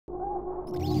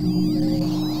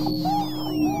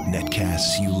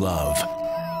Netcasts you love.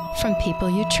 From people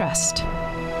you trust.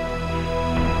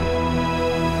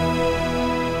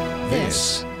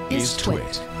 This is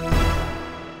Twit.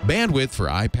 Bandwidth for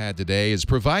iPad today is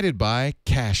provided by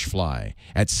CacheFly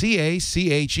at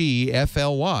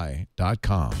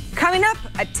CacheFly.com. Coming up,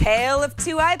 a tale of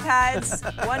two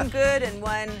iPads, one good and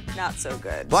one not so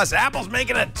good. Plus, Apple's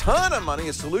making a ton of money,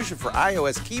 a solution for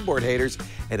iOS keyboard haters,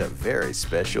 and a very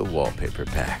special wallpaper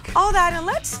pack. All that, and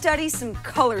let's study some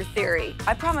color theory.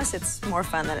 I promise it's more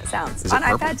fun than it sounds. Is on it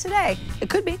purple? iPad today. It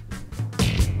could be.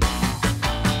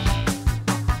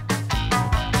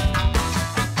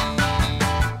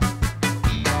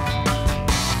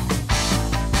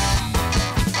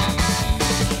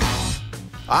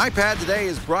 iPad Today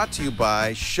is brought to you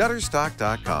by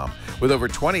Shutterstock.com. With over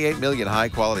 28 million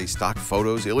high-quality stock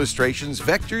photos, illustrations,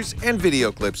 vectors, and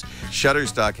video clips,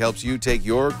 Shutterstock helps you take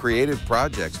your creative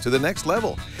projects to the next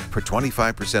level. For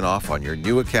 25% off on your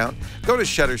new account, go to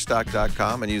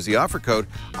Shutterstock.com and use the offer code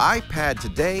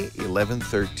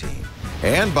iPadToday1113.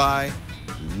 And by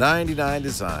 99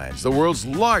 Designs, the world's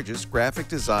largest graphic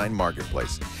design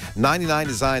marketplace. 99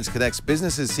 Designs connects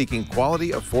businesses seeking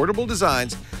quality, affordable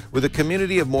designs with a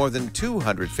community of more than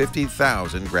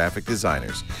 250,000 graphic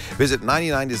designers. Visit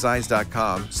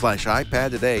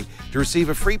 99designs.com/iPad today to receive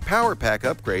a free Power Pack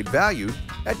upgrade valued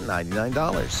at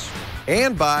 $99.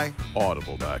 And by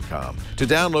Audible.com. To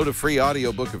download a free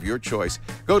audiobook of your choice,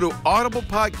 go to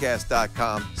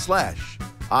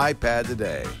audiblepodcast.com/iPad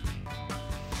today.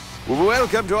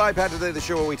 Welcome to iPad Today, the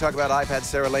show where we talk about iPad.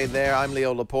 Sarah Lane there. I'm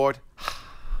Leo Laporte.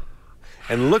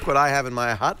 And look what I have in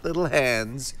my hot little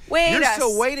hands. You're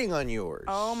still waiting on yours.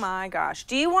 Oh my gosh.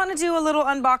 Do you want to do a little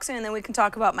unboxing and then we can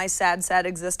talk about my sad, sad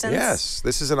existence? Yes.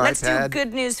 This is an Let's iPad do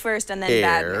good news first and then Air.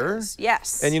 bad news.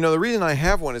 Yes. And you know, the reason I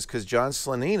have one is because John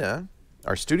Slanina,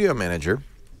 our studio manager,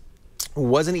 who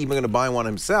wasn't even going to buy one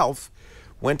himself,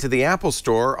 went to the Apple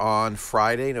store on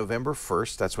Friday, November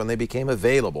 1st. That's when they became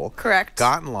available. Correct.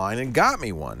 Got in line and got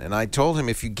me one. And I told him,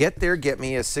 if you get there, get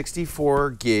me a 64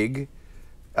 gig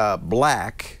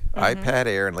black iPad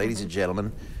Air. And ladies and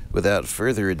gentlemen, without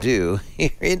further ado,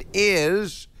 here it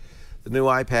is, the new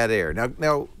iPad Air.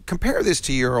 Now compare this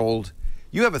to your old,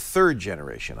 you have a third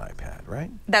generation iPad,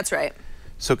 right? That's right.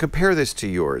 So compare this to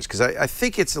yours, because I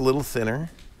think it's a little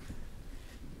thinner.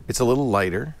 It's a little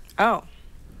lighter. Oh.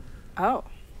 Oh.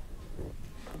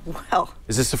 Well.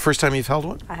 Is this the first time you've held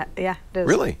one? Yeah, it is.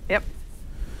 Really? Yep.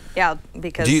 Yeah,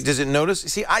 because... Does it notice?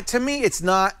 See, to me, it's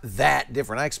not that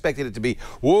different. I expected it to be,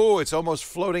 whoa, it's almost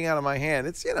floating out of my hand.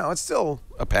 It's, you know, it's still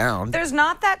a pound. There's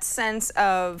not that sense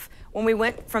of, when we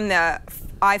went from the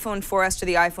iPhone 4S to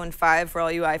the iPhone 5, for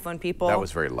all you iPhone people... That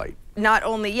was very light. Not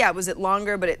only, was it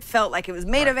longer, but it felt like it was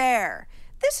made of air.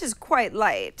 This is quite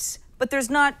light, but there's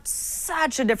not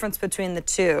such a difference between the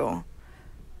two.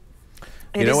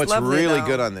 You know what's really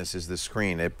good on this is the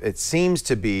screen. It seems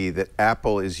to be that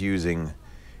Apple is using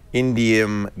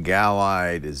indium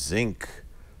galide zinc.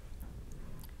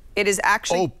 It is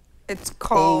actually, it's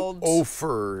called...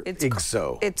 Ofer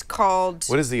IGZO. It's called...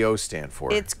 What does the O stand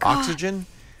for? It's called... Oxygen?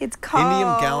 It's called...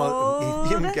 Indium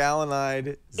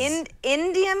galvanide...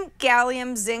 Indium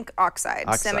gallium zinc oxide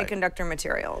semiconductor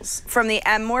materials from the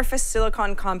amorphous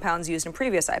silicon compounds used in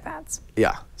previous iPads.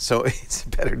 Yeah, so it's a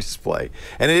better display.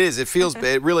 And it is, it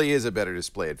really is a better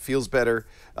display. It feels better,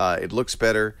 it looks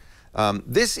better.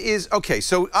 This is, okay,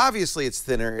 so obviously it's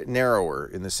thinner, narrower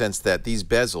in the sense that these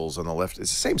bezels on the left,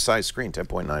 it's the same size screen,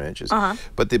 10.9 inches,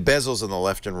 but the bezels on the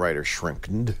left and right are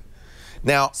shrinked.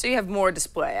 Now, so you have more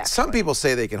display, actually. Some people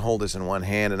say they can hold this in one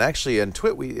hand, and actually on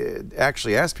Twit we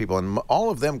actually asked people, and all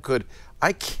of them could.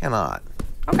 I cannot.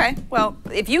 Okay, well,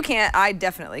 if you can't, I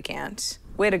definitely can't.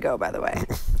 Way to go, by the way.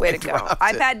 Way to go.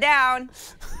 iPad down.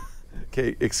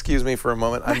 Okay, excuse me for a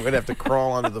moment. I'm going to have to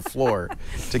crawl onto the floor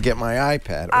to get my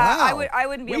iPad. Wow. I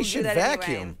wouldn't be able to do that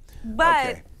vacuum. anyway. But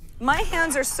okay. My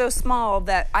hands are so small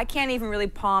that I can't even really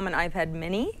palm an iPad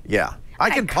mini. Yeah. I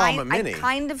can palm a mini. I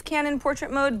kind of can in portrait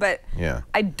mode, but yeah.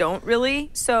 I don't really.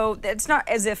 So it's not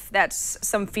as if that's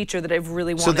some feature that I've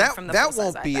really wanted from the full-size iPad. So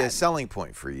that won't be a selling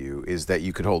point for you, is that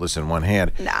you could hold this in one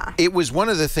hand. Nah. It was one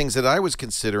of the things that I was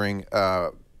considering.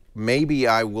 Maybe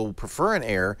I will prefer an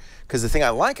Air, because the thing I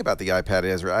like about the iPad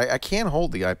is I can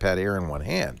hold the iPad Air in one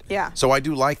hand. Yeah. So I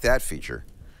do like that feature.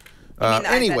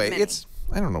 Anyway,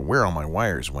 I don't know where all my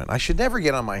wires went. I should never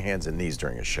get on my hands and knees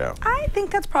during a show. I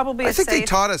think that's probably I think they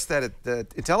taught us that at the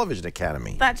Television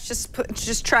Academy. That's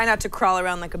just try not to crawl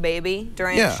around like a baby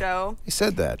during a show. He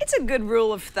said that. It's a good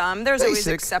rule of thumb. There's always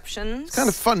exceptions. It's kind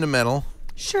of fundamental.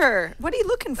 Sure. What are you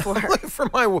looking for? Looking for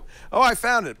my. Oh, I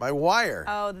found it. My wire.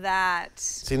 Oh, that.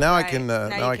 See, now I can.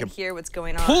 now you can hear what's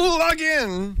going on. Plug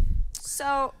in.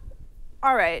 So,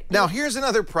 all right. Now here's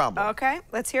another problem. Okay,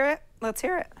 let's hear it. Let's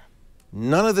hear it.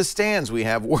 None of the stands we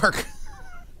have work.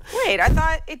 Wait, I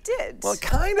thought it did. Well, it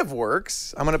kind of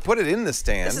works. I'm going to put it in the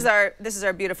stand. This is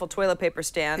our beautiful toilet paper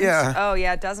stand. Yeah. Oh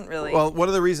yeah, it doesn't really. Well, one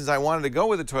of the reasons I wanted to go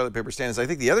with the toilet paper stand is I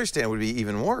think the other stand would be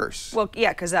even worse. Well, yeah,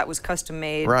 because that was custom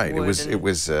made. Right. Wood It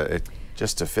was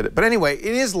just to fit it. But anyway,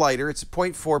 it is lighter. It's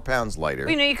 0.4 pounds lighter.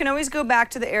 You know, you can always go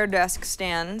back to the air desk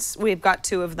stands. We've got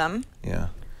 2 of them. Yeah.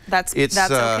 That's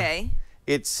okay.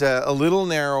 It's a little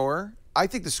narrower. I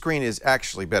think the screen is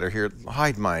actually better. Here,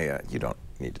 hide my. You don't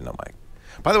need to know my.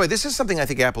 By the way, this is something I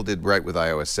think Apple did right with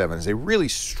iOS 7. Is they really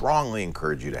strongly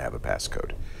encourage you to have a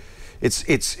passcode.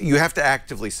 You have to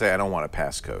actively say I don't want a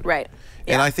passcode. Right.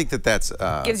 And I think that's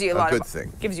gives you a good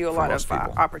thing. Gives you a lot of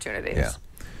opportunities.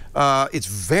 Yeah. It's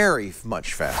very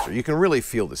much faster. You can really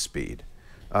feel the speed.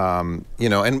 You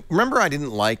know, and remember I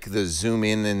didn't like the zoom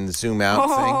in and zoom out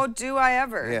thing? Oh, do I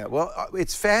ever? Yeah, well,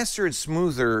 it's faster and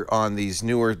smoother on these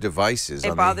newer devices.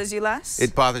 It bothers you less?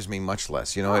 It bothers me much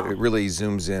less. You know, it really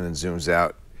zooms in and zooms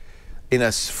out in a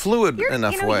fluid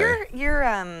enough way.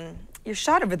 Your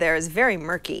shot over there is very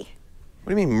murky.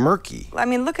 What do you mean murky? I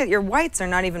mean, look at your whites are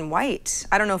not even white.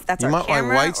 I don't know if that's our camera. You want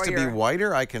my whites to be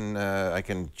whiter? I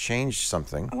can change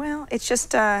something. Well, it's just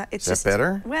Is that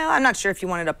better? Well, I'm not sure if you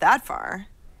want it up that far.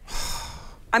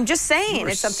 I'm just saying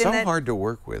it's something so hard to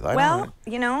work with.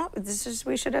 You know,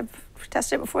 we should have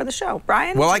tested it before the show,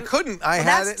 Brian. Well, I couldn't. I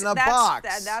had it in a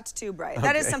box. That's too bright. Okay.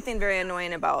 That is something very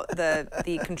annoying about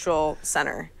the control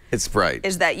center. It's bright.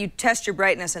 Is that you test your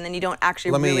brightness and then you don't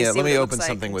actually really see what it looks like. Let me open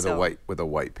something with a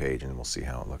white page and we'll see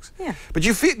how it looks. Yeah. But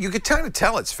you could kind of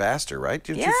tell it's faster, right?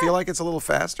 Don't you feel like it's a little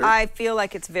faster? I feel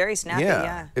like it's very snappy.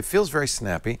 Yeah. It feels very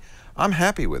snappy. I'm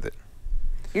happy with it.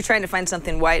 You're trying to find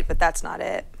something white, but that's not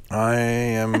it. I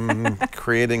am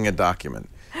creating a document.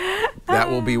 That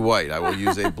will be white. I will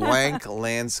use a blank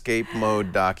landscape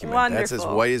mode document. Wonderful. That's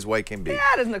as white can be.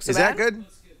 Yeah, it doesn't look so bad. Is that good?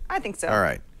 I think so. All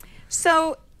right.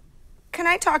 So, can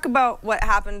I talk about what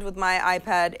happened with my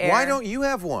iPad Air? Why don't you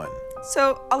have one?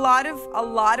 So a lot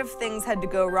of things had to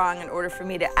go wrong in order for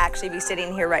me to actually be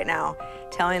sitting here right now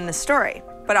telling the story.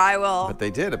 But I will. But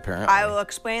they did apparently. I will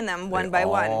explain them one by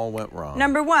one. All went wrong.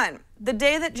 Number 1, the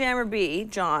day that Jammer B,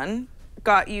 John,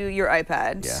 got you your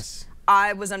iPads. Yes.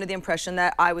 I was under the impression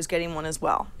that I was getting one as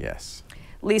well. Yes.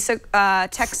 Lisa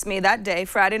texts me that day,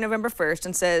 Friday, November 1st,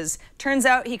 and says, turns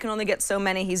out he can only get so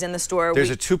many. He's in the store.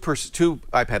 There's a two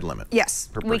iPad limit. Yes.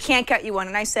 Per person. We can't get you one.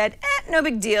 And I said, no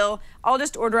big deal. I'll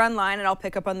just order online and I'll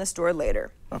pick up on the store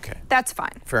later. Okay. That's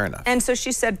fine. Fair enough. And so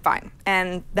she said, fine.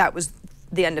 And that was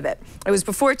the end of it. It was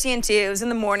before TNT. It was in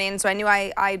the morning, so I knew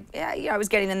I was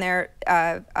getting in there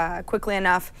quickly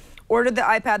enough. Ordered the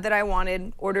iPad that I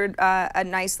wanted. Ordered a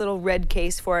nice little red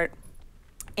case for it.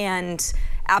 And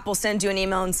Apple sends you an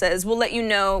email and says, we'll let you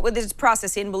know, with this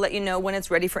processing, we'll let you know when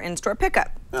it's ready for in-store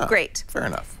pickup. Oh, great. Fair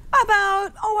enough.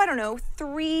 About, I don't know,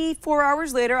 3-4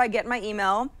 hours later, I get my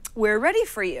email, we're ready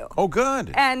for you. Oh,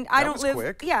 good. And I don't live,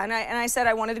 quick. yeah, and I said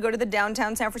I wanted to go to the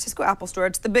downtown San Francisco Apple store.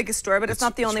 It's the biggest store, but it's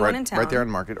not the only one in town. Right there on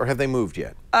Market, or have they moved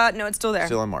yet? No, it's still there.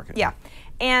 Still on Market. Yeah.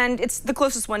 And it's the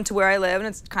closest one to where I live, and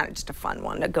it's kind of just a fun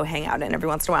one to go hang out in every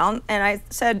once in a while. And I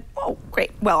said, oh,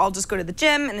 great. Well, I'll just go to the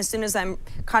gym, and as soon as I'm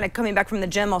kind of coming back from the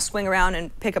gym, I'll swing around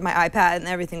and pick up my iPad, and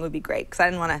everything would be great, because I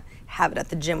didn't want to have it at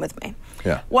the gym with me.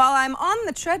 Yeah. While I'm on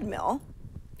the treadmill,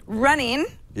 running,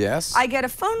 yes, I get a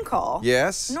phone call.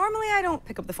 Yes. Normally, I don't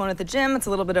pick up the phone at the gym. It's a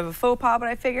little bit of a faux pas, but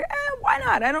I figure, why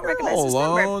not? I don't recognize this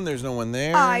number. Alone, there's no one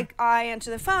there. I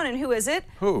answer the phone, and who is it?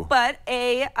 Who? But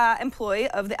a employee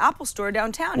of the Apple store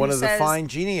downtown. One of the fine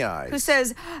genie eyes. Who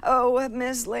says, oh,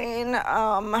 Miss Lane,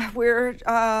 we're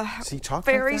Does he talk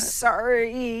very like that?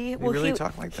 sorry. Well, really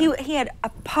talk like that? He had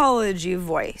apology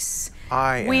voice.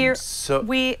 I am so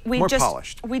more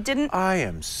polished. We didn't. I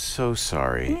am so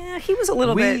sorry. Yeah, he was a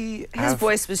little bit. His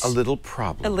voice was a little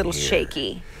problem. A little here.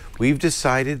 shaky. We've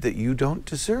decided that you don't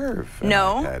deserve an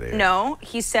iPad Air. No.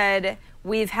 He said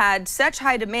we've had such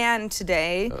high demand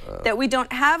today that we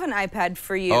don't have an iPad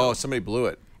for you. Oh, somebody blew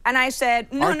it. And I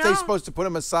said, no, Aren't they supposed to put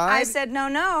them aside? I said,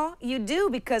 no, you do,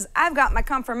 because I've got my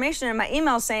confirmation in my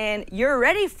email saying you're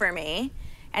ready for me.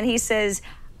 And he says,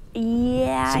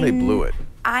 yeah. Somebody blew it.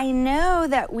 I know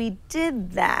that we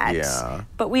did that, yeah,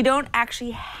 but we don't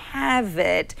actually have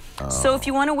it. So if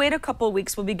you want to wait a couple of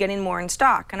weeks, we'll be getting more in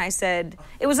stock. And I said,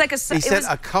 it was like He said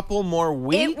a couple more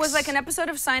weeks? It was like an episode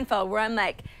of Seinfeld where I'm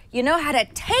like, you know how to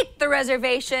take the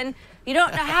reservation, you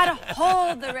don't know how to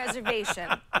hold the reservation.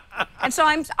 And so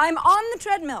I'm on the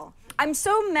treadmill. I'm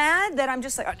so mad that I'm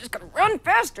just like, I just gotta run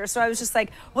faster. So I was just like,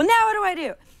 well, now what do I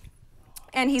do?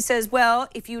 And he says, well,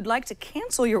 if you'd like to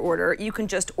cancel your order, you can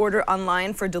just order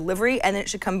online for delivery, and then it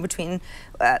should come between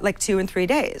like 2 and 3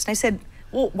 days. And I said,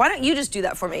 well, why don't you just do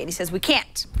that for me? And he says, we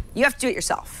can't. You have to do it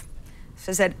yourself.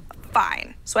 So I said,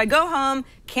 fine. So I go home,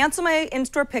 cancel my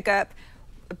in-store pickup,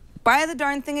 buy the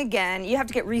darn thing again. You have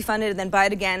to get refunded and then buy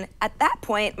it again. At that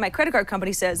point, my credit card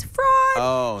company says,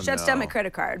 fraud, shuts down my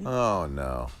credit card. Oh,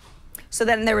 no. So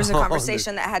then there was a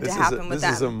conversation that had to happen with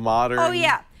them. This is a modern... Oh,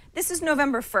 yeah. This is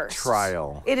November 1st.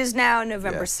 Trial. It is now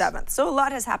November 7th. So a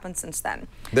lot has happened since then.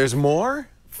 There's more?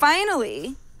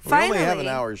 Finally. We only have an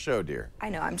hour show, dear. I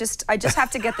know. I just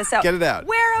have to get this out. Get it out.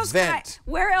 Where else Vent.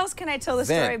 where else can I tell the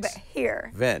story but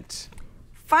here? Vent.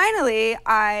 Finally,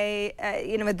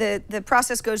 the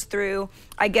process goes through.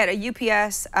 I get a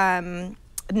UPS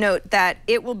note that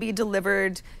it will be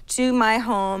delivered to my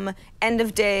home end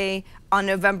of day on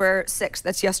November 6th.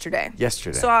 That's yesterday.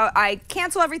 Yesterday. So I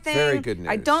cancel everything. Very good news.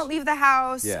 I don't leave the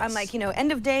house. Yes. I'm like,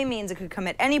 end of day means it could come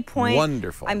at any point.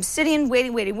 Wonderful. I'm sitting,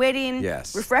 waiting.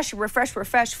 Yes. Refresh.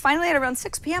 Finally, at around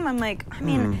 6 p.m., I'm like,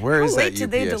 where how is late that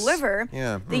did they UPS? deliver?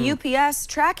 Yeah. The UPS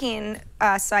tracking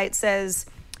site says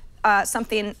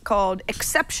something called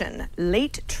exception,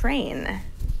 late train.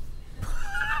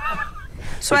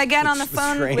 So I get on the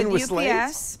phone with UPS.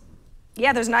 Late?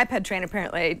 Yeah, there's an iPad train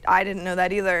apparently. I didn't know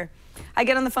that either. I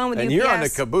get on the phone with UPS. And you're on the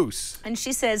caboose. And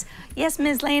she says, yes,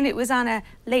 Ms. Lane, it was on a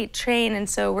late train, and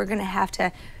so we're going to have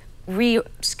to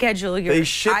reschedule your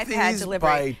iPad delivery.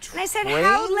 By and I said,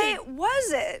 how late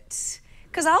was it?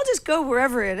 Because I'll just go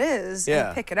wherever it is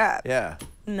and pick it up. Yeah.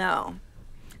 No.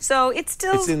 So it's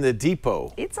still... It's in the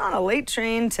depot. It's on a late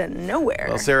train to nowhere.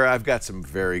 Well, Sarah, I've got some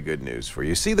very good news for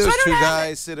you. See those two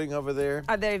guys sitting over there?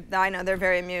 I know, they're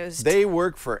very amused. They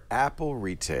work for Apple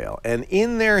Retail, and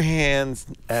in their hands,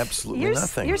 absolutely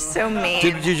nothing. You're so mean.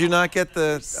 Did you not get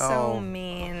the... So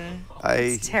mean.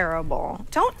 It's terrible.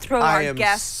 Don't throw our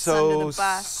guests under the bus.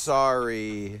 I am so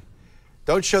sorry.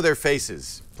 Don't show their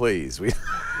faces, please.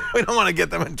 We don't want to get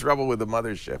them in trouble with the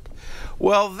mothership.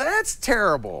 Well, that's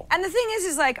terrible. And the thing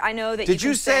is like, I know that Did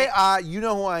you say, you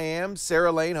know who I am?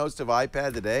 Sarah Lane, host of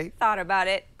iPad Today? Thought about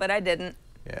it, but I didn't.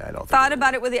 Yeah, I don't think Thought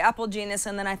about it with the Apple Genius,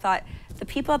 and then I thought, the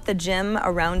people at the gym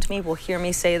around me will hear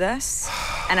me say this,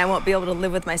 and I won't be able to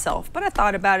live with myself. But I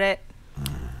thought about it.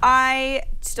 I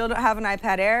still don't have an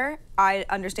iPad Air. I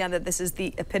understand that this is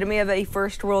the epitome of a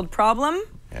first world problem.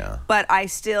 Yeah. But I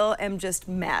still am just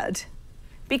mad.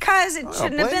 Because it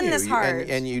shouldn't have been this hard.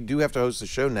 And you do have to host a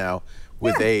show now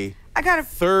with a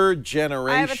third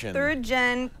generation. I have a third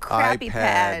gen crappy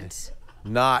pad.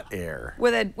 Not Air.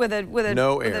 With a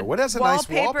no Air. What has a nice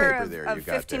wallpaper there you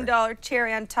got there? $15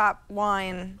 cherry on top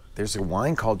wine. There's a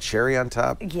wine called Cherry on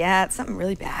Top? Yeah, it's something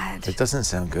really bad. It doesn't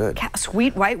sound good.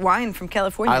 Sweet white wine from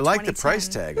California. I like the price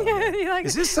tag on it.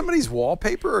 Is this somebody's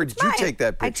wallpaper, or did you take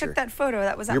that picture? I took that photo.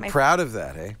 That was at You're proud of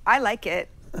that, eh? I like it.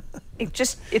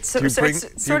 It's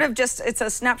sort of just a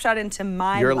snapshot into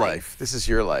my life. This is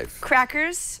your life.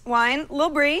 Crackers, wine, little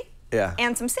brie, yeah,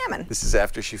 and some salmon. This is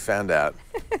after she found out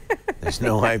there's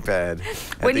no iPad.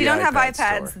 When you don't have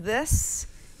iPads, this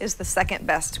is the second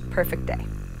best perfect day.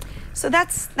 So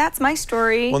that's my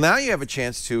story. Well, now you have a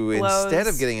chance to, instead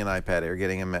of getting an iPad Air,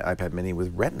 getting an iPad Mini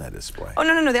with Retina display. Oh,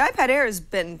 no. The iPad Air has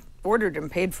been ordered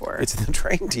and paid for. It's in the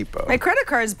train depot. My credit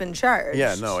card's been charged.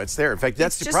 Yeah, no, it's there. In fact,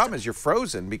 that's the problem, is you're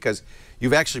frozen because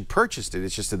you've actually purchased it.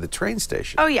 It's just at the train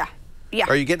station. Oh, yeah. Yeah.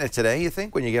 Are you getting it today, you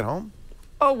think, when you get home?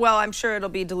 Oh, well, I'm sure it'll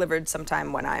be delivered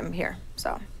sometime when I'm here.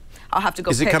 So I'll have to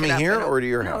go pick it up. Is it coming here or to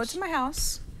your house? No, it's in my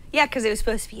house. Yeah, because it was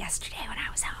supposed to be yesterday when I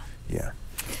was home. Yeah.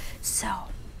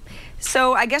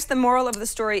 So I guess the moral of the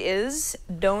story is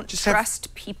don't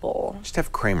trust people. Just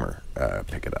have Kramer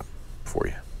pick it up for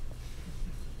you.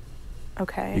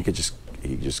 Okay. He could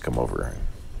just come over and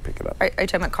pick it up. Are you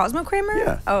talking about Cosmo Kramer?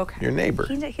 Yeah. Oh, okay. Your neighbor.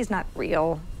 He's not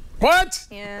real. What?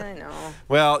 Yeah, I know.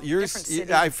 Well,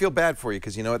 I feel bad for you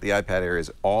because you know what? The iPad Air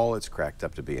is all it's cracked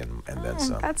up to be and then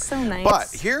some. That's so nice.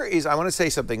 But I want to say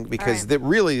something because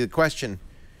really the question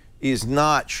is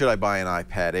not should I buy an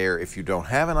iPad Air if you don't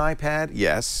have an iPad?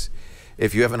 Yes.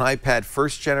 If you have an iPad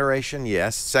first generation,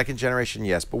 yes. Second generation,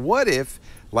 yes. But what if,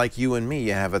 like you and me,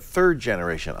 you have a third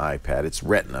generation iPad? It's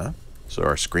Retina, so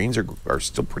our screens are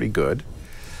still pretty good.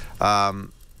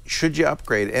 Should you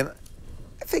upgrade? And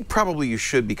I think probably you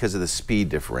should because of the speed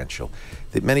differential.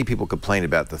 That many people complained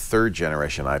about the third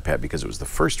generation iPad because it was the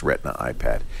first Retina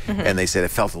iPad. And they said it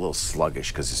felt a little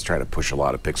sluggish because it's trying to push a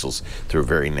lot of pixels through a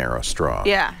very narrow straw.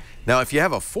 Yeah. Now, if you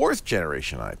have a fourth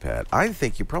generation iPad, I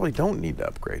think you probably don't need to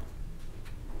upgrade.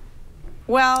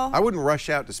 Well, I wouldn't rush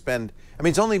out to spend, I mean,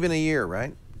 it's only been a year,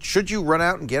 right? should you run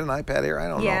out and get an iPad Air? I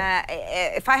don't know. Yeah,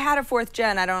 if I had a 4th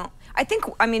gen,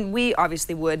 I mean, we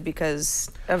obviously would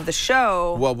because of the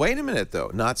show. Well, wait a minute,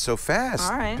 though. Not so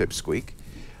fast, All right. Pipsqueak.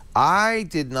 I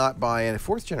did not buy a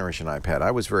 4th generation iPad.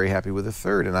 I was very happy with the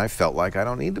 3rd, and I felt like I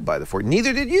don't need to buy the 4th.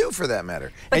 Neither did you, for that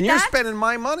matter. But and you're spending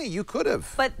my money. You could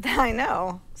have. But I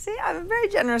know. See, I'm very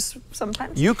generous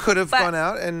sometimes. You could have gone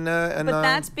out and but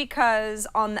that's because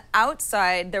on the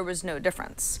outside, there was no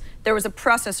difference. There was a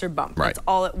processor bump. Right. That's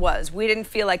all it was. We didn't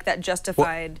feel like that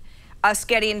justified us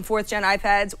getting 4th gen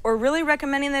iPads or really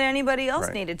recommending that anybody else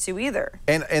needed to either.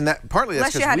 And that partly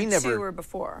that's because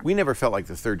we never felt like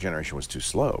the 3rd generation was too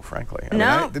slow, frankly. I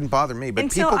mean, it didn't bother me, but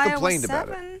until people complained about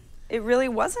it. It really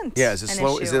wasn't. Yeah, is it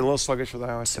slow? Issue. Is it a little sluggish for the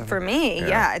iOS 7? For me,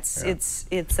 yeah, it's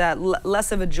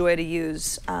less of a joy to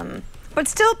use, but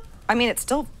still, I mean, it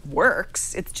still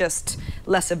works. It's just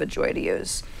less of a joy to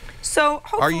use. So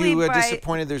hopefully, are you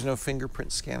disappointed there's no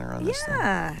fingerprint scanner on this thing?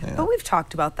 Yeah, but we've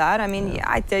talked about that. I mean,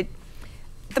 I think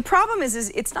the problem is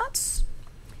it's not.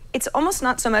 It's almost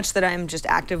not so much that I'm just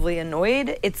actively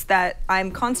annoyed. It's that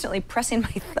I'm constantly pressing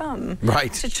my thumb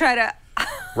to try to.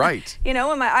 You know,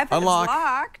 when my iPad is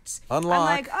locked, I'm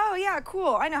like, oh yeah,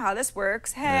 cool. I know how this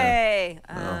works. Hey,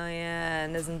 oh yeah,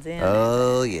 it doesn't do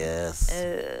Oh yes.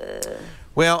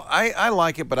 Well, I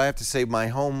like it, but I have to say my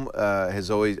home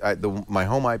has always my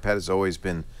home iPad has always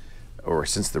been, or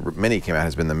since the Mini came out,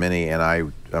 has been the Mini, and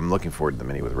I'm looking forward to the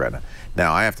Mini with Retina.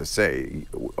 Now I have to say,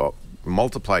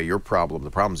 multiply your problem,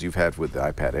 the problems you've had with the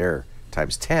iPad Air,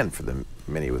 times 10 for the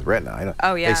Mini with Retina.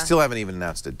 They still haven't even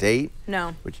announced a date.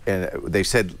 No. And they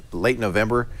said late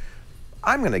November.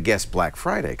 I'm going to guess Black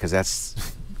Friday, because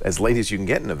that's as late as you can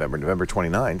get in November, November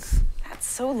 29th. That's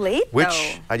so late,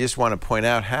 Which I just want to point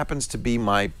out happens to be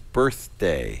my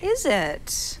birthday. Is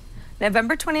it?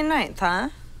 November 29th, huh?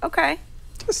 Okay.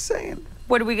 Just saying.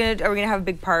 What are we going to, are we going to have a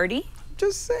big party?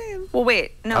 Just saying. Well,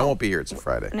 wait, no. I won't be here, it's a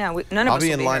Friday. No, none of us I'll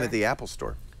be in line here. at the Apple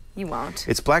Store. You won't.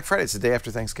 It's Black Friday, it's the day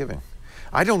after Thanksgiving.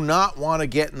 I do not want to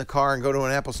get in the car and go to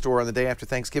an Apple Store on the day after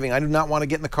Thanksgiving. I do not want to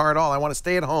get in the car at all. I want to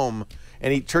stay at home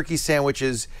and eat turkey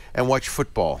sandwiches and watch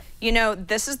football. You know,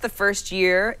 this is the first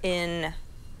year in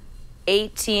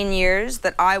 18 years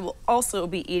that I will also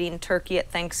be eating turkey at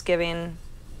Thanksgiving.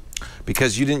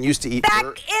 Because you didn't used to eat Back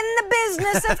in the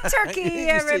business of turkey,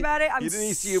 everybody. You didn't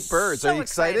used to eat birds. Are you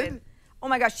excited? Oh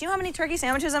my gosh, do you know how many turkey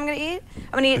sandwiches I'm going to eat?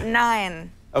 I'm going to eat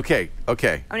 9. Okay. I'm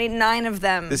going to eat 9 of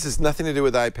them. This has nothing to do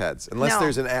with iPads, unless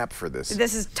there's an app for this.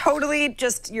 This is totally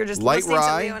just, you're just light listening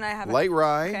rye, to Leo and I have it. Light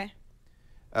rye.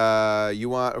 Okay. You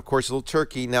want, of course, a little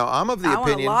turkey. Now, I'm of the opinion.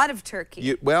 I want a lot of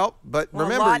turkey. But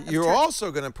remember, you're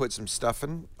also going to put some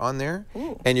stuffing on there,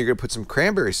 and you're going to put some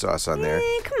cranberry sauce on there.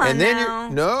 Come on and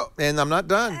then now. And I'm not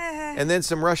done. And then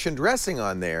some Russian dressing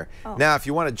on there. Now, if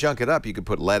you want to junk it up, you could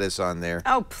put lettuce on there.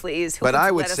 Oh, please. But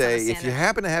I would say, if you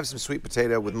happen to have some sweet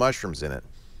potato with mushrooms in it,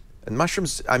 and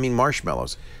mushrooms, I mean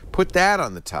marshmallows, put that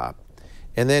on the top.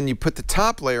 And then you put the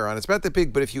top layer on. It's about that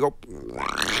big, but if you go,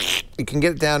 you can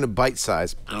get it down to bite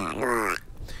size.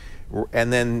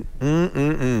 And then,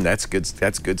 that's good.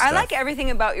 That's good stuff. I like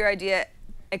everything about your idea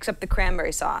except the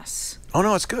cranberry sauce. Oh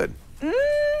no, it's good.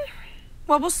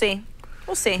 Well, we'll see.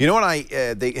 We'll see. You know what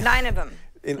 9 of them.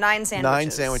 9 sandwiches. 9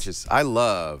 sandwiches. I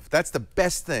love. That's the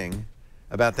best thing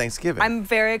about Thanksgiving. I'm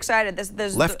very excited.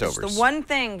 There's leftovers. The one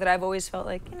thing that I've always felt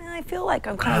like, I feel like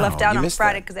I'm kind of left out on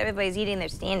Friday because everybody's eating their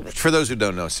sandwich. For those who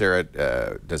don't know, Sarah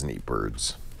doesn't eat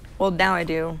birds. Well, now I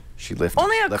do. She left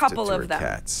only a left couple it to of her them.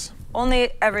 Cats. Only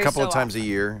every a couple so of times often. a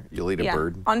year, you'll eat a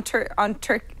bird.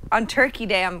 On Turkey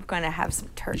Day, I'm going to have some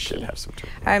turkey. You should have some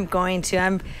turkey. I'm going to.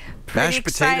 I'm pretty Mashed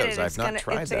excited. potatoes. I've not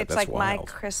tried that. It's That's like wild. my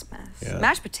Christmas. Yeah.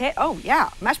 Mashed potato. Oh yeah,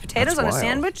 mashed potatoes on a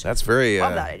sandwich. That's very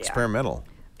Love that idea. experimental.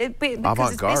 Because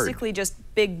Avant-garde. it's basically just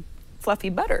big, fluffy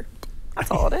butter. That's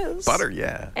all it is. Butter,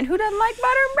 yeah. And who doesn't like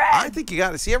butter and bread? I think you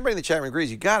got to see, everybody in the chat room agrees.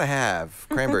 You got to have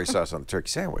cranberry sauce on the turkey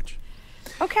sandwich.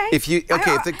 Okay. If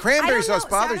the cranberry sauce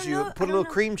bothers you, put a little know.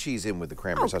 cream cheese in with the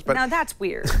cranberry sauce. But now that's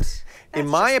weird. in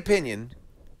my opinion,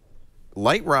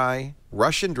 light rye,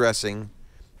 Russian dressing,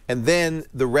 and then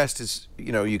the rest is,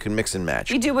 you can mix and match.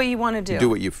 You do what you want to do. Do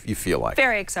what you feel like.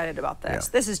 Very excited about this.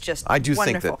 Yeah. This is just I do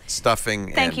wonderful. think that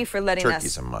stuffing Thank you for letting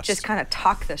turkey's us a must. just kind of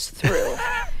talk this through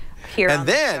here on And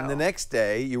then the the next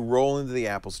day, you roll into the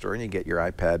Apple Store and you get your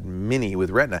iPad Mini with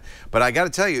Retina. But I got to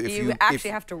tell you, if you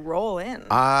actually have to roll in.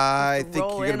 I think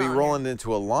you're going to be rolling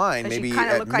into a line maybe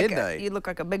at midnight. You look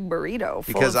like a big burrito.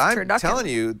 Because full of I'm telling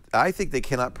you, I think they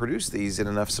cannot produce these in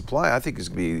enough supply. I think there's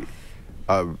going to be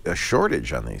a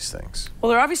shortage on these things. Well,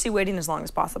 they're obviously waiting as long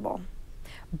as possible.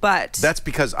 But That's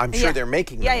because I'm sure they're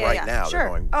making them right now. Sure. They're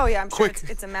going, oh yeah, I'm sure quick,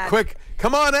 it's a mad, quick,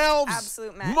 come on, elves,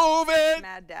 absolute mad, move it.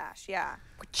 mad dash. Yeah.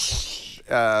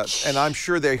 And I'm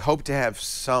sure they hope to have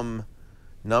some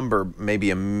number, maybe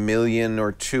 1 million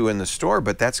or 2 in the store,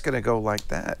 but that's going to go like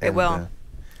that. It will.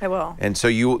 It will. And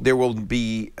so there will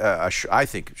be, I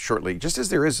think, shortly, just as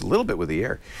there is a little bit with the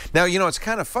Air. Now, you know, it's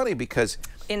kind of funny because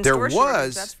there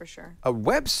was that's for sure. a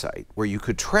website where you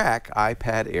could track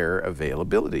iPad Air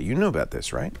availability. You knew about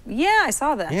this, right? Yeah, I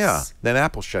saw this. Yeah. Then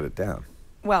Apple shut it down.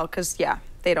 Well, because,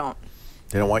 they don't.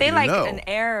 They don't want you to know. They like an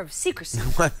air of secrecy.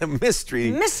 A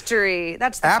mystery. Mystery.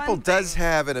 That's the Apple fun thing. does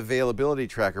have an availability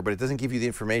tracker, but it doesn't give you the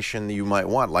information that you might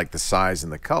want, like the size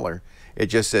and the color. It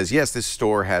just says, yes, this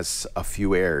store has a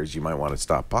few Airs. You might want to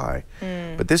stop by.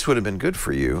 But this would have been good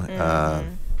for you. But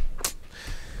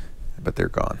they're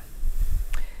gone.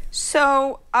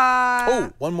 So,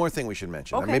 oh, one more thing we should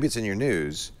mention. Okay. Maybe it's in your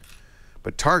news,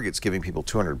 but Target's giving people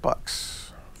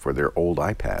 $200 for their old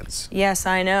iPads. Yes,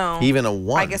 I know. Even a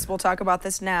 1. I guess we'll talk about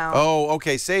this now. Oh,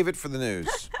 okay. Save it for the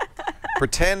news.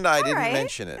 Pretend I didn't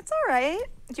mention it. It's all right.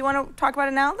 Do you want to talk about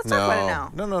it now? Let's talk about it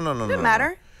now. No. Doesn't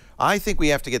matter. I think we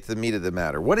have to get to the meat of the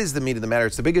matter. What is the meat of the matter?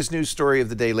 It's the biggest news story of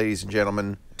the day, ladies and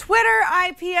gentlemen. Twitter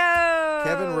IPO.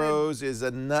 Kevin Rose is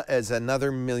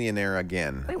another millionaire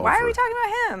again. Wait, why are we talking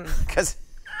about him? Because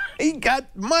he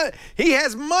got money. He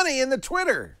has money in the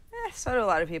Twitter. So do a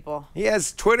lot of people. He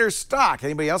has Twitter stock.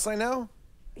 Anybody else I know?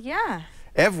 Yeah.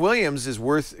 Ev Williams is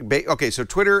worth, okay, so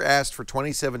Twitter asked for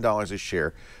 $27 a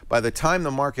share. By the time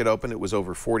the market opened, it was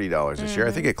over $40 a share.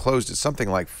 I think it closed at something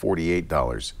like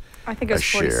 $48 I think it was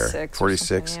 46.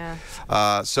 46.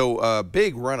 Yeah. So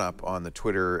big run up on the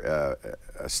Twitter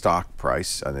stock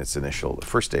price on its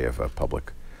first day of a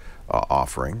public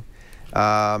offering.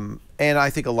 And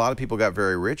I think a lot of people got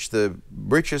very rich. The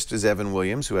richest is Evan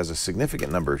Williams, who has a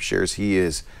significant number of shares. He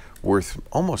is worth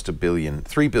almost $3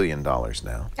 billion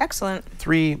now. Excellent.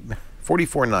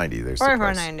 $44.90. There's the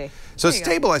price. $44.90. So it's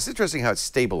stabilized. It's interesting how it's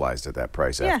stabilized at that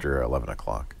price after 11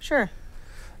 o'clock. Sure.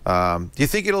 Do you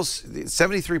think it'll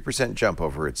 73% jump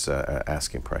over its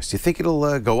asking price? Do you think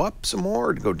it'll go up some more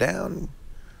or go down,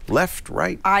 left,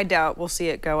 right? I doubt we'll see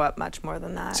it go up much more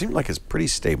than that. It seemed like it's pretty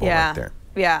stable right there.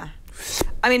 Yeah.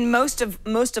 I mean, most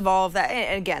of all of that.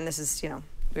 And again, this is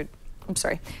I'm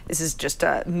sorry. This is just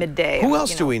midday. Who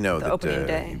else do we know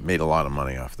that made a lot of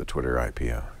money off the Twitter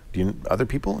IPO? Do you other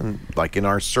people in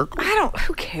our circle? I don't.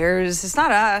 Who cares? It's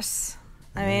not us.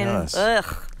 I mean,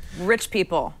 ugh, rich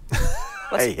people.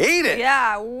 I hate it.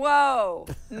 Yeah. Whoa.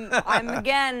 I'm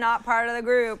again not part of the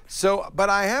group. So, but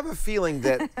I have a feeling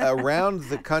that around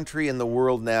the country and the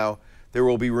world now, there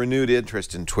will be renewed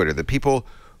interest in Twitter. The people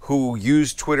who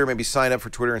use Twitter maybe sign up for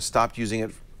Twitter and stopped using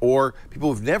it, or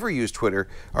people who've never used Twitter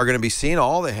are going to be seeing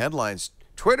all the headlines.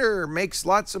 Twitter makes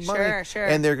lots of money. Sure.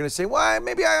 And they're going to say, well,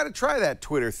 maybe I ought to try that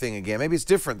Twitter thing again. Maybe it's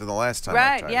different than the last time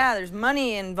I tried it. Yeah, there's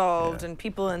money involved and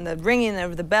people in the ringing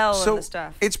of the bell and the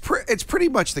stuff. It's pretty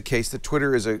much the case that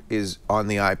Twitter is on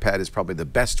the iPad is probably the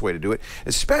best way to do it,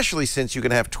 especially since you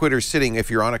can have Twitter sitting, if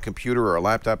you're on a computer or a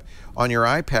laptop, on your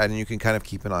iPad, and you can kind of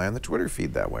keep an eye on the Twitter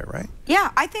feed that way, right?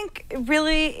 Yeah, I think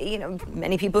really,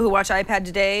 many people who watch iPad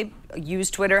today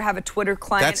use Twitter, have a Twitter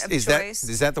client of choice.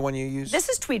 Is that the one you use? This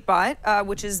is Tweetbot,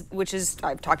 which is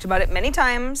I've talked about it many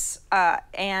times.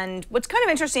 And what's kind of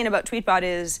interesting about Tweetbot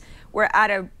is we're at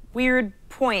a weird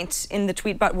point in the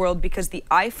Tweetbot world because the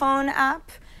iPhone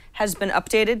app has been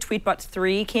updated. Tweetbot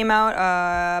 3 came out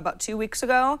about 2 weeks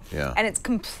ago. Yeah. And it's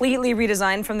completely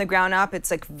redesigned from the ground up. It's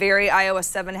like very iOS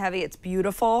 7 heavy. It's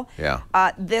beautiful. Yeah.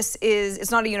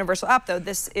 It's not a universal app though.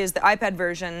 This is the iPad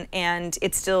version and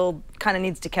it still kind of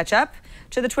needs to catch up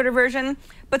to the Twitter version.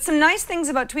 But some nice things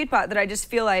about Tweetbot that I just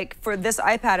feel like for this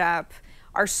iPad app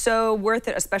are so worth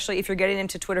it, especially if you're getting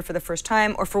into Twitter for the first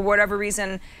time or for whatever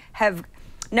reason have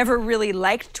never really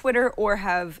liked Twitter or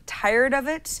have tired of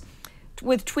it.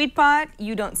 With Tweetbot,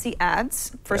 you don't see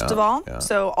ads, first of all. Yeah.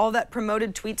 So all that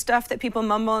promoted tweet stuff that people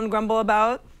mumble and grumble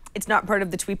about, it's not part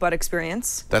of the Tweetbot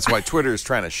experience. That's why Twitter is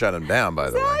trying to shut them down, by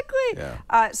the way. Exactly.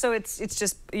 Yeah. So it's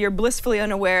just, you're blissfully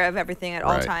unaware of everything at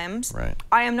all times. Right.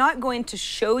 I am not going to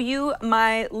show you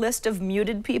my list of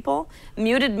muted people.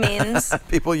 Muted means...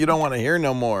 people you don't want to hear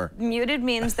no more. Muted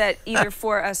means that either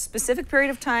for a specific period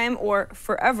of time or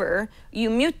forever, you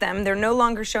mute them. They're no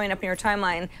longer showing up in your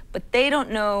timeline, but they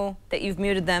don't know that you've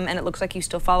muted them and it looks like you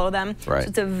still follow them. Right. So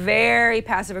it's a very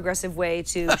passive-aggressive way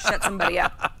to shut somebody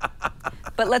up.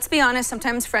 But let's be honest,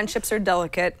 sometimes friendships are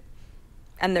delicate,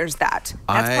 and there's that.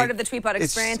 That's part of the Tweetbot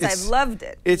experience. I've loved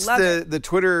it. It's the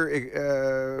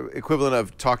Twitter equivalent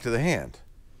of talk to the hand.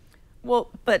 Well,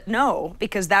 but no,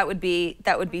 because that would be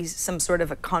some sort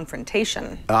of a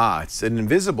confrontation. Ah, it's an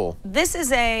invisible. This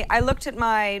is I looked at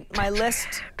my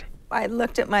list. I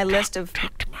looked at my list of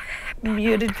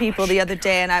muted people the other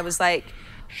day, and I was like,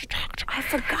 I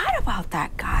forgot about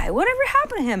that guy. Whatever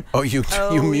happened to him? Oh, you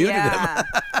muted him.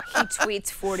 He tweets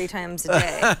 40 times a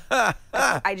day.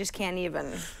 I just can't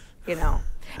even, you know.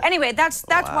 Anyway, that's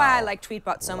why I like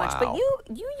Tweetbot so much. But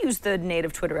you use the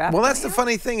native Twitter app. Well, that's the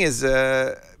funny thing is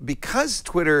because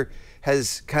Twitter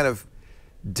has kind of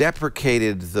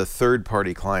deprecated the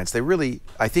third-party clients, they really,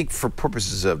 I think for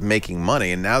purposes of making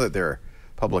money, and now that they're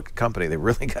a public company, they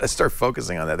really got to start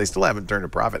focusing on that. They still haven't turned a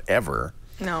profit ever.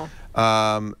 No.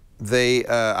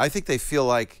 I think they feel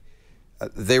like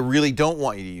they really don't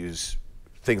want you to use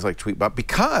things like Tweetbot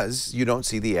because you don't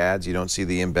see the ads, you don't see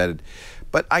the embedded.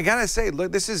 But I gotta say,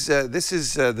 look, this is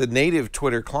the native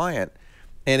Twitter client,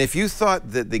 and if you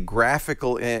thought that the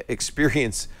graphical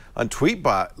experience on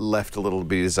Tweetbot left a little to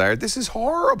be desired, this is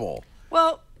horrible.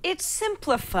 Well, it's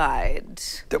simplified.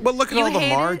 Well, look at all the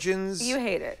margins. You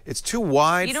hate it. It's too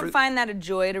wide. You don't find that a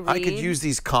joy to read? I could use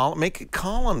these make it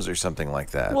columns or something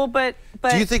like that. Well, but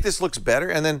do you think this looks better?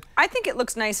 And then I think it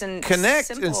looks nice and Connect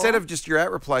simple. Instead of just your at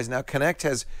replies now. Connect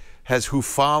has who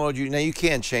followed you. Now you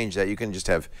can't change that. You can just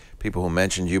have people who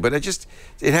mentioned you, but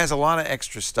it has a lot of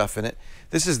extra stuff in it.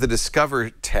 This is the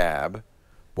Discover tab.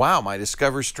 Wow, my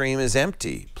Discover stream is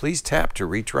empty. Please tap to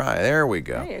retry. There we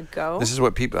go. There you go. This is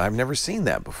what I've never seen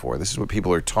that before. This is what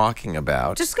people are talking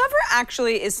about. Discover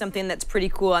actually is something that's pretty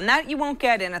cool, and that you won't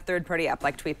get in a third-party app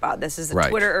like Tweetbot. This is a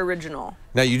Twitter original.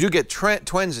 Now you do get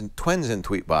twins in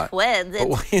Tweetbot. Twins. But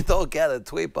what you don't get in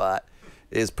Tweetbot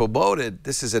is promoted.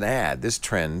 This is an ad. This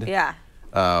trend. Yeah.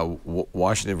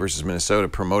 Washington versus Minnesota,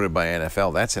 promoted by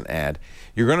NFL. That's an ad.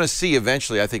 You're going to see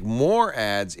eventually, I think, more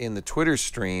ads in the Twitter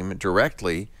stream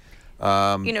directly.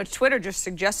 You know, Twitter just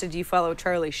suggested you follow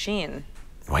Charlie Sheen.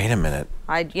 Wait a minute.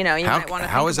 You know, you might want to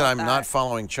How is it I'm that. not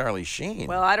following Charlie Sheen?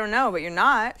 Well, I don't know, but you're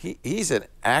not. He's an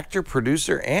actor,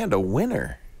 producer, and a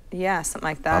winner. Yeah, something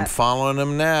like that. I'm following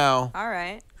him now. All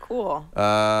right, cool. Your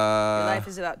life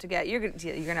is about to get. You're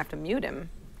gonna have to mute him.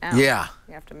 Now. Yeah.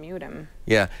 You have to mute him.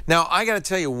 Yeah. Now, I got to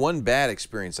tell you one bad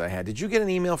experience I had. Did you get an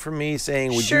email from me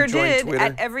saying, would you join Twitter? Sure did,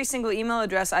 at every single email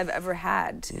address I've ever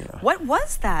had. Yeah. What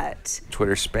was that?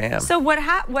 Twitter spam. So what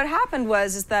happened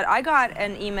was that I got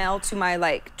an email to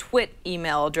my Twit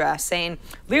email address saying,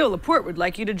 Leo Laporte would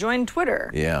like you to join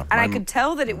Twitter. Yeah. And I could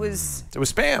tell that it was... It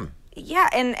was spam. Yeah,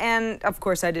 and of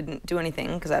course I didn't do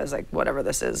anything because I was like, whatever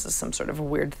this is some sort of a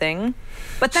weird thing.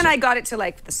 But then I got it to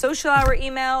the social hour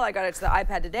email, I got it to the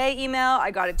iPad Today email,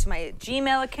 I got it to my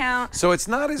Gmail account. So it's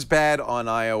not as bad on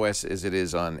iOS as it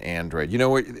is on Android. You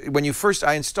know, when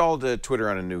I installed Twitter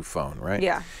on a new phone, right?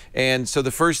 Yeah. And so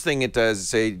the first thing it does is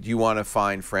say, do you want to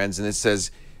find friends? And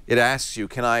it asks you,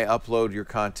 can I upload your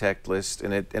contact list?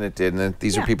 And it did. And then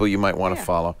these are people you might want to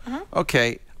follow.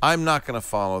 Okay, I'm not going to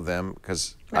follow them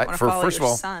because... First of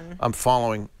all, I'm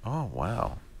following. Oh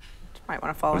wow! You might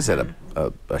want to follow. What is that?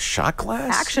 A shot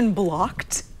glass? Action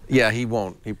blocked. Yeah, he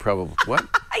won't. He probably what?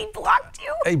 He blocked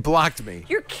you. He blocked me.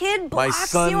 Your kid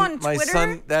blocks you on Twitter. My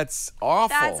son. That's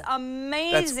awful. That's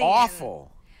amazing. That's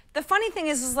awful. The funny thing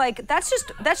is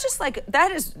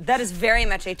that is very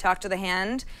much a talk to the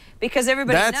hand because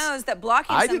everybody knows that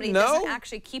blocking somebody doesn't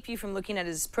actually keep you from looking at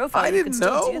his profile. You can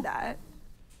still do that.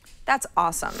 That's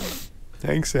awesome.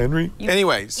 Thanks, Henry.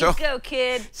 Anyway, so you go,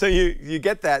 kid. So you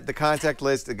get the contact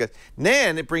list.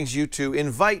 Then it brings you to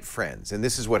invite friends, and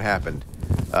this is what happened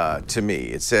to me.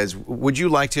 It says, "Would you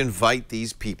like to invite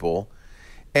these people?"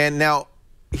 And now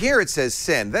here it says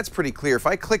send. That's pretty clear. If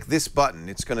I click this button,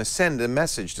 it's going to send a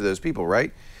message to those people,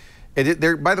 right?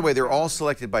 By the way, they're all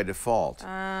selected by default.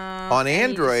 On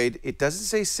Android, it doesn't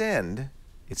say send.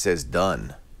 It says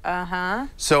done.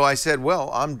 So I said,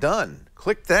 well, I'm done.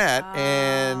 Click that,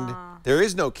 and there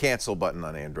is no cancel button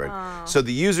on Android. So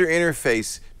the user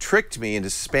interface tricked me into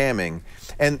spamming.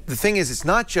 And the thing is, it's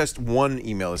not just one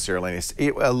email to Sarah Lane. It's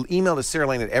an email to Sarah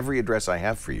Lane at every address I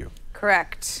have for you.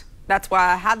 Correct. That's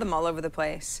why I had them all over the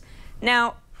place.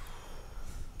 Now,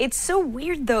 it's so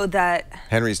weird, though, that...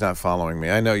 Henry's not following me.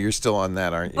 I know you're still on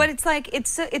that, aren't you? But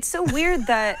it's it's so weird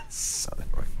that Son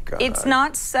of a God. It's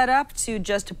not set up to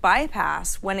just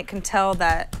bypass when it can tell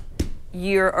that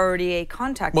you're already a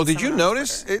contact. Well, did you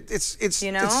notice? It's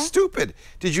stupid.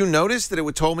 Did you notice that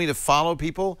it told me to follow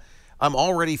people I'm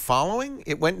already following?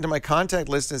 It went into my contact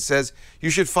list and says, you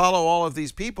should follow all of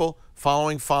these people,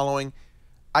 following.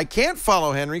 I can't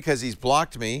follow Henry because he's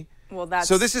blocked me. Well, that's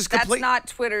so this is that's not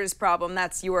Twitter's problem.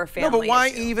 That's your family. No, but why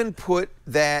issue. even put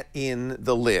that in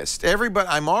the list? Everybody,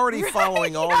 I'm already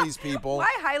following all these people.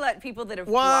 Why highlight people that have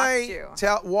blocked you?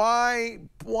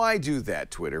 Why do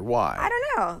that, Twitter? Why? I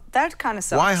don't know. That kind of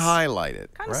sucks. Why highlight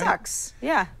it? Kind of sucks.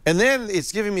 Yeah. And then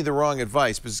it's giving me the wrong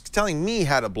advice, but it's telling me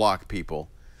how to block people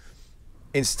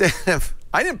instead of.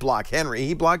 I didn't block Henry,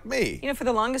 he blocked me. You know, for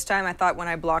the longest time, I thought when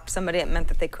I blocked somebody, it meant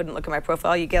that they couldn't look at my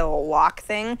profile. You get a little lock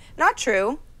thing. Not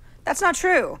true. That's not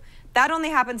true. That only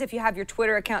happens if you have your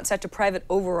Twitter account set to private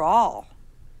overall.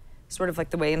 Sort of like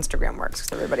the way Instagram works,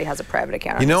 because everybody has a private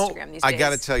account on Instagram these days. I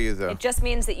gotta tell you though. It just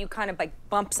means that you kind of like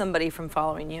bump somebody from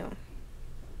following you.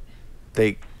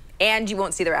 And you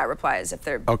won't see their replies if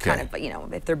they're kind of, you know,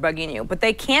 if they're bugging you. But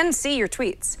they can see your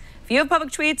tweets. If you have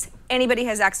public tweets, anybody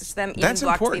has access to them, even That's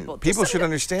blocked important. people. People should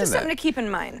understand just that. Something to keep in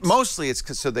mind. Mostly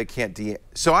it's so they can't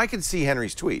so I can see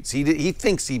Henry's tweets. He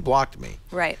thinks he blocked me.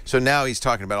 Right. So now he's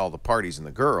talking about all the parties and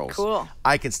the girls. Cool.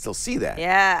 I can still see that.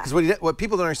 Yeah. Because what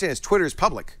people don't understand is Twitter is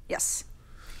public. Yes.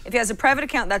 If he has a private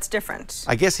account, that's different.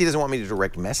 I guess he doesn't want me to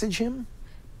direct message him.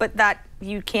 But that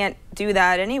you can't do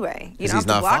that anyway. You don't have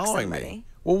to block somebody. Me.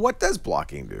 Well, what does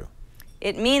blocking do?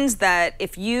 It means that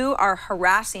if you are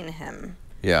harassing him,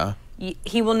 yeah,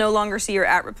 he will no longer see your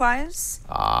replies.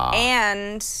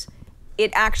 And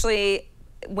it actually,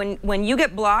 when you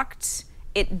get blocked,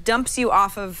 it dumps you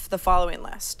off of the following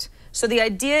list. So the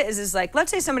idea is like,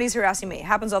 let's say somebody's harassing me. It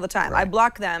happens all the time. Right. I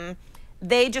block them.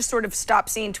 They just sort of stop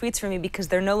seeing tweets from me because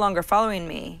they're no longer following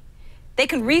me. They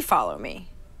can refollow me.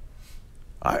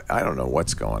 I don't know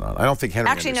what's going on. I don't think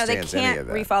Henry Actually, no, they understands any of can't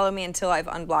that. refollow me until I've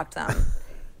unblocked them.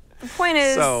 The point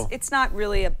is, it's not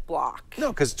really a block.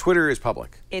 No, because Twitter is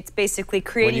public. It's basically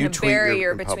creating a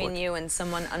barrier between you and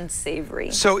someone unsavory.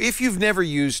 So if you've never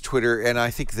used Twitter, and I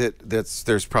think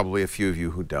there's probably a few of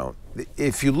you who don't,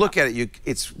 if you look at it,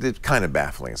 it's kind of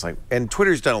baffling. It's like, and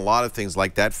Twitter's done a lot of things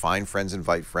like that, find friends,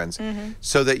 invite friends,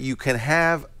 so that you can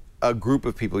have a group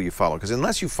of people you follow. Because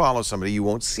unless you follow somebody, you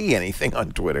won't see anything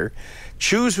on Twitter.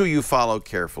 Choose who you follow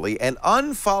carefully and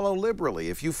unfollow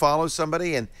liberally. If you follow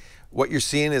somebody and what you're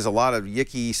seeing is a lot of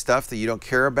yicky stuff that you don't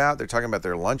care about, they're talking about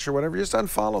their lunch or whatever, just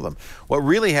unfollow them. What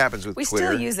really happens with Twitter... We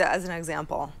still use that as an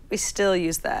example. We still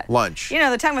use that. Lunch. You know,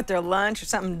 they're talking about their lunch or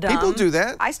something dumb. People do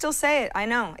that. I still say it, I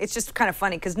know. It's just kind of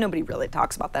funny because nobody really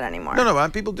talks about that anymore. No,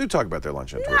 people do talk about their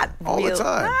lunch on Twitter. All the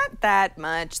time. Not that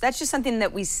much. That's just something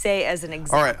that we say as an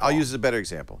example. All right, I'll use a better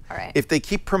example. All right. If they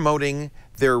keep promoting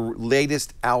their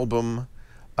latest album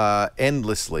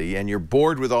endlessly and you're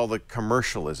bored with all the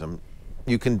commercialism,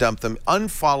 you can dump them,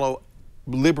 unfollow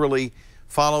liberally,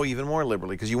 follow even more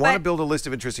liberally, because you want to build a list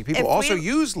of interesting people. Also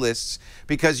use lists,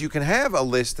 because you can have a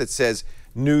list that says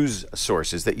news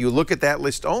sources, that you look at that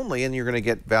list only and you're going to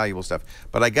get valuable stuff.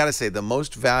 But I got to say, the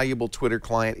most valuable Twitter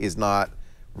client is not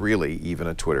really even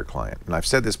a Twitter client. And I've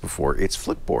said this before, it's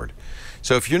Flipboard.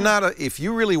 So if you're not if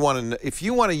you really want to, if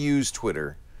you want to use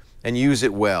Twitter and use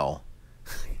it well,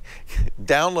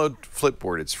 download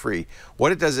Flipboard, it's free.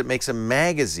 What it does, it makes a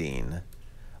magazine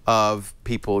of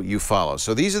people you follow.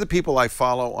 So these are the people I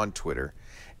follow on Twitter,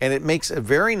 and it makes a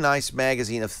very nice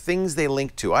magazine of things they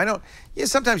link to.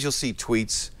 Sometimes you'll see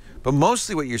tweets, but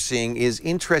mostly what you're seeing is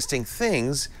interesting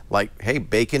things like, hey,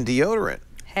 bacon deodorant.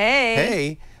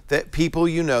 Hey, that people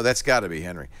you know, that's got to be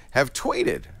Henry, have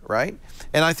tweeted, right?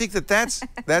 And I think that's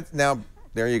now,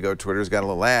 there you go, Twitter's got a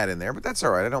little ad in there, but that's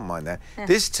all right, I don't mind that.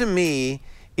 This, to me,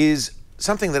 is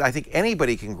something that I think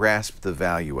anybody can grasp the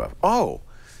value of.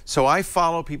 So I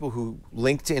follow people who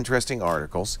link to interesting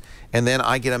articles, and then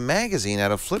I get a magazine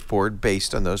out of Flipboard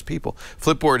based on those people.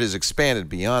 Flipboard has expanded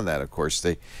beyond that, of course.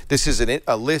 This is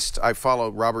a list. I follow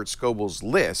Robert Scoble's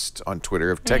list on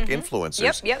Twitter of tech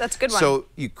influencers. Yep, that's a good one. So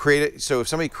you create it. So if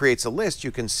somebody creates a list,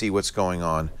 you can see what's going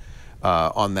on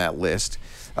that list.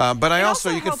 But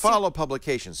you can follow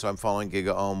publications. So I'm following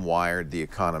GigaOM, Wired, The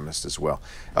Economist as well,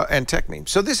 and TechMeme.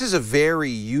 So this is a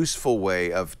very useful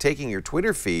way of taking your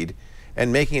Twitter feed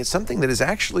and making it something that is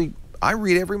actually, I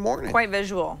read every morning. Quite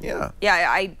visual. Yeah. Yeah,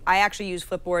 I actually use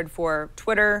Flipboard for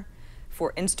Twitter,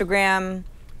 for Instagram,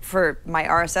 for my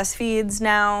RSS feeds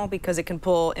now, because it can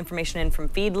pull information in from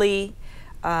Feedly.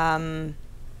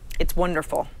 It's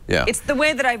wonderful. Yeah. It's the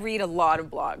way that I read a lot of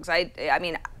blogs. I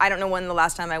mean, I don't know when the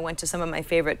last time I went to some of my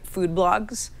favorite food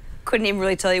blogs. Couldn't even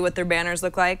really tell you what their banners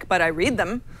look like, but I read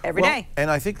them every day.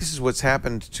 And I think this is what's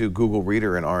happened to Google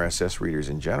Reader and RSS readers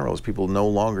in general, is people no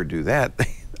longer do that.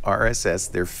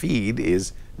 RSS, their feed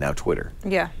is now Twitter.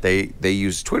 Yeah. They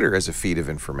use Twitter as a feed of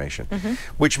information,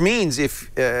 which means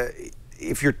if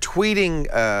you're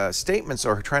tweeting statements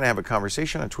or trying to have a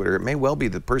conversation on Twitter, it may well be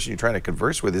the person you're trying to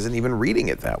converse with isn't even reading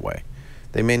it that way.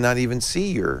 They may not even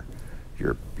see your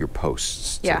your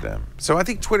posts Yeah. to them. So I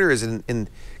think Twitter is in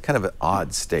kind of an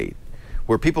odd state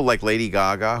where people like Lady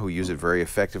Gaga, who use it very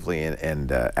effectively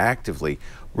and actively,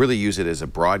 really use it as a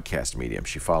broadcast medium.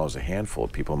 She follows a handful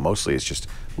of people. Mostly it's just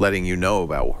letting you know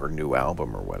about her new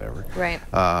album or whatever. Right.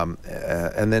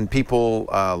 And then people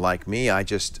like me, I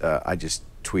just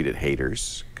tweet at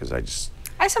haters because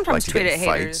I sometimes like to tweet get at in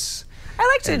haters. fights. I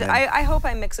like to. And then- I hope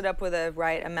I mix it up with a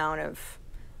right amount of,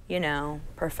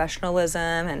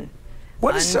 professionalism and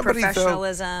What is somebody, though,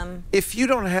 unprofessionalism. if you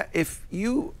don't have, if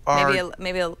you are,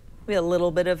 Maybe a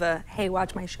little bit of a hey,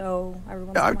 watch my show. Every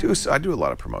once in a while. I do a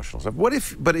lot of promotional stuff.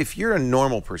 But if you're a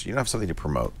normal person, you don't have something to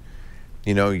promote.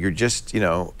 You're just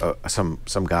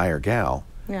some guy or gal,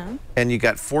 Yeah. and you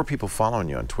got 4 people following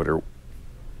you on Twitter.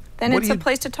 Then What it's do a you-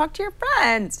 place to talk to your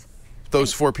friends.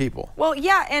 Those 4 people. Well,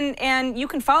 yeah, and you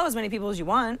can follow as many people as you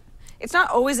want. It's not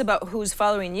always about who's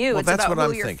following you. Well, It's that's about what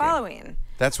who I'm you're thinking. following.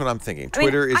 That's what I'm thinking. I mean,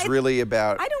 Twitter is really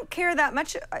about I don't care that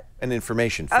much an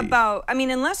information feed.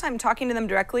 unless I'm talking to them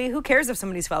directly, who cares if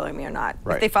somebody's following me or not?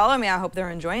 Right. If they follow me, I hope they're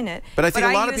enjoying it. But I think a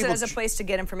lot of use people it as a place to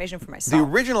get information for The myself.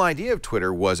 original idea of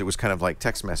Twitter was it was kind of like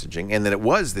text messaging, and that it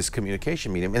was this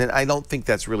communication medium, and I don't think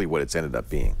that's really what it's ended up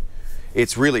being.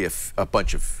 It's really a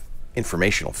bunch of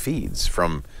informational feeds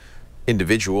from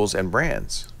individuals and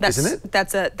brands, isn't it?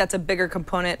 That's a bigger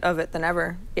component of it than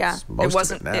ever. Yeah. It's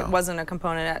most of it now. It wasn't a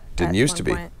component at Didn't at used one to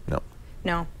be. point. No.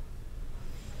 No.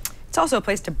 It's also a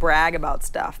place to brag about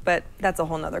stuff, but that's a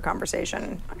whole nother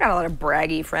conversation. I got a lot of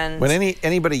braggy friends. When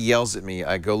anybody yells at me,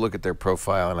 I go look at their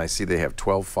profile and I see they have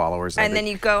 12 followers. And I then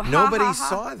think, you go, ha, nobody ha, ha.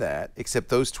 saw that except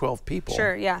those 12 people.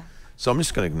 Sure, yeah. So I'm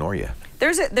just going to ignore you.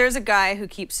 There's a guy who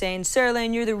keeps saying, Sarah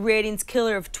Lane, you're the ratings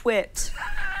killer of Twit.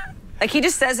 Like, he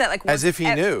just says that like As if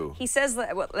he knew. He says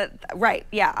that, right,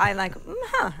 yeah. I'm like,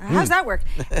 how's that work?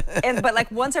 But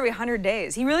like once every 100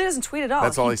 days. He really doesn't tweet at all.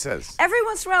 That's all he says. Every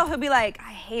once in a while, he'll be like,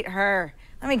 I hate her.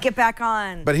 Let me get back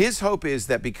on. But his hope is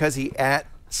that because he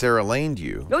Sarah Laned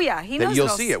you, Oh, yeah, he knows that you'll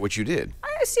what else- see it, which you did.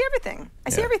 I see everything.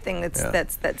 I see Yeah. everything that's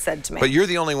Yeah. said to me. But you're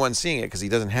the only one seeing it because he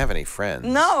doesn't have any friends.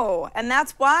 No, and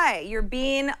that's why. You're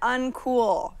being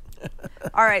uncool.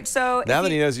 All right, so Now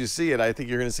that he knows you see it, I think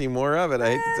you're going to see more of it.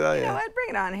 I hate to tell you. You know what? Bring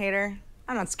it on, hater.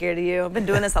 I'm not scared of you. I've been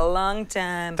doing this a long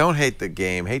time. Don't hate the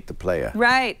game, hate the player.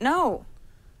 Right. No.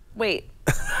 Wait.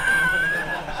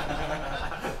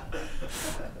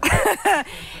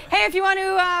 Hey, if you want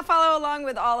to follow along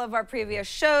with all of our previous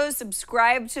shows,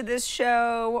 subscribe to this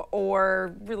show,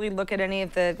 or really look at any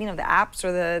of the, the apps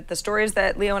or the stories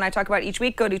that Leo and I talk about each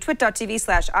week, go to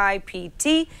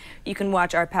twit.tv/IPT. You can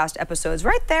watch our past episodes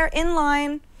right there in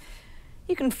line.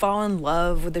 You can fall in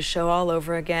love with the show all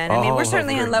over again. I mean, we're All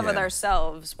certainly over in love with again.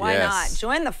 ourselves. Why Yes. not?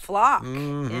 Join the flock,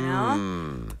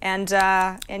 And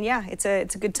yeah, it's a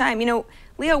good time.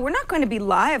 Leo, we're not going to be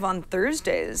live on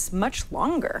Thursdays much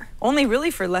longer. Only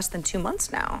really for less than 2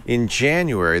 months now. In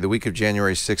January, the week of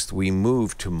January 6th, we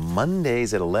moved to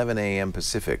Mondays at 11 a.m.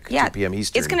 Pacific, 2 p.m.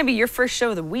 Eastern. It's going to be your first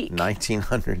show of the week.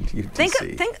 1900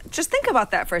 UTC. Just think about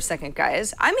that for a second,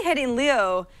 guys. I'm hitting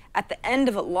Leo at the end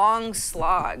of a long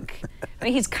slog. I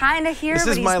mean, he's kind of here, This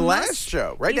but is he's my last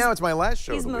show. Right now, it's my last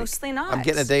show He's of the week. mostly not. I'm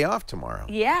getting a day off tomorrow.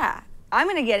 Yeah, I'm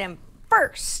going to get him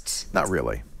first. Not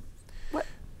really. What?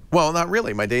 Well, not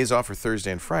really. My days off are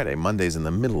Thursday and Friday. Monday's in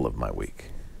the middle of my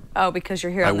week. Oh, because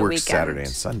you're here I on the work weekend. Saturday and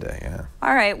Sunday, yeah.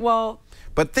 All right, well,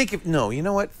 But you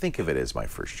know what? Think of it as my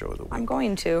first show of the week. I'm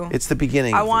going to. It's the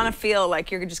beginning I of the want to week. feel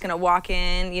like you're just going to walk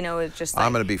in, it's just like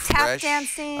I'm going to be tap fresh.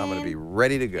 dancing. I'm going to be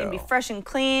ready to go. It's going to be fresh and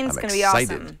clean. It's I'm going to be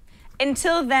excited. awesome.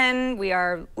 Until then, we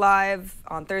are live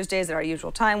on Thursdays at our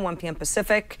usual time, 1 p.m.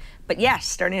 Pacific. But yes,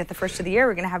 starting at the first of the year,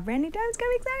 we're going to have brand new time. It's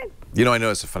going to be exciting. I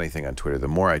noticed a funny thing on Twitter. The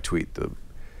more I tweet,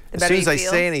 as better soon as you I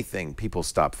feel? say anything, people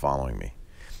stop following me.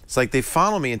 It's like they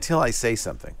follow me until I say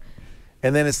something.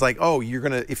 And then it's like, oh,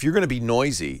 if you're gonna be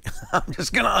noisy, I'm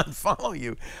just gonna unfollow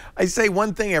you. I say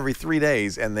one thing every 3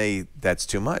 days, and that's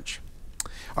too much.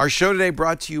 Our show today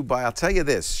brought to you by, I'll tell you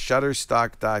this,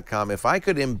 Shutterstock.com. If I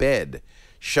could embed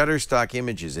Shutterstock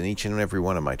images in each and every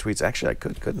one of my tweets, actually I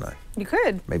could, couldn't I? You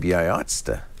could. Maybe I ought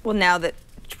to. Well, now that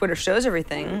Twitter shows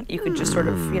everything, you could just sort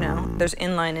of, there's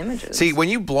inline images. See, when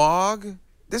you blog,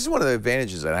 this is one of the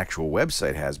advantages an actual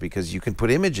website has, because you can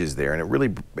put images there, and it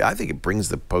really, I think it brings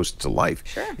the post to life.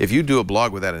 Sure. If you do a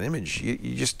blog without an image,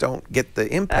 you just don't get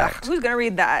the impact. Who's going to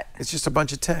read that? It's just a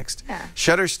bunch of text. Yeah.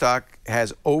 Shutterstock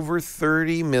has over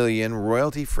 30 million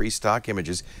royalty-free stock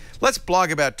images. Let's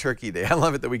blog about Turkey Day. I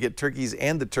love it that we get turkeys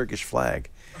and the Turkish flag.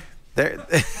 There.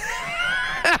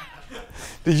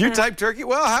 Did you type Turkey?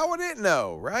 Well, how would it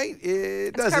know, right?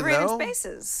 It doesn't Covering know. in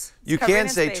spaces. You Covering can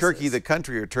in say spaces. Turkey the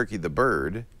country or Turkey the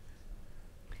bird.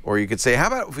 Or you could say, how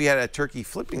about if we had a turkey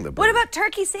flipping the bird? What about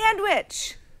turkey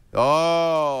sandwich?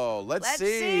 Oh, let's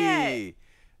see. see it.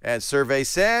 And survey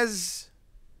says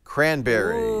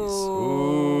cranberries.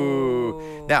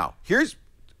 Ooh. Now, here's,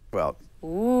 well,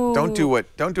 don't do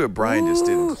what Brian just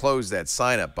did and close that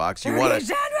sign-up box. You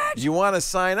want to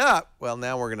sign up? Well,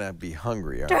 now we're going to be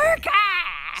hungry. Turkey!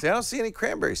 See, I don't see any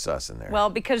cranberry sauce in there. Well,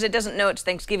 because it doesn't know it's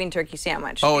Thanksgiving turkey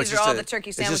sandwich. Oh, These are all the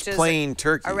turkey sandwiches it's just plain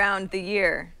turkey around the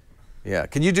year. Yeah.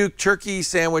 Can you do turkey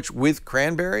sandwich with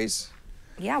cranberries?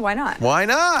 Yeah, why not? Why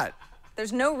not?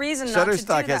 There's no reason not to do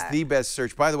Shutterstock that. has the best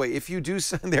search. By the way, if you do,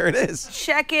 there it is.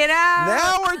 Check it out.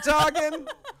 Now we're talking.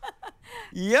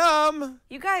 Yum.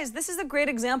 You guys, this is a great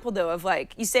example, though, of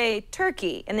like, you say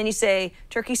turkey, and then you say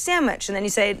turkey sandwich, and then you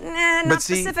say, nah, not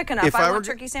specific enough. I want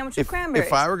turkey sandwich with cranberries.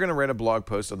 If I were going to write a blog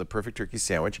post on the perfect turkey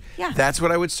sandwich, yeah, that's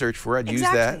what I would search for. I'd use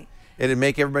that. It'd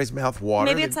make everybody's mouth water.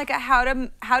 Maybe it's like a how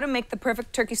to make the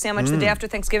perfect turkey sandwich the day after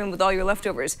Thanksgiving with all your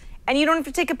leftovers. And you don't have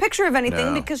to take a picture of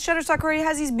anything because Shutterstock already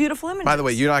has these beautiful images. By the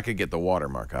way, you're not going to get the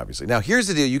watermark, obviously. Now, here's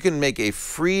the deal. You can make a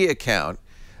free account.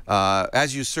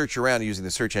 As you search around using the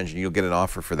search engine, you'll get an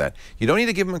offer for that. You don't need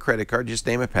to give them a credit card. Just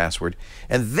name a password.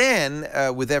 And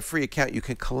then with that free account, you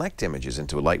can collect images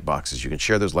into light boxes. You can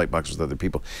share those light boxes with other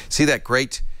people. See that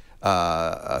great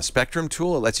spectrum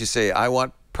tool? It lets you say, I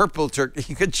want purple turkey.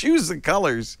 You can choose the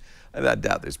colors. I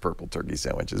doubt there's purple turkey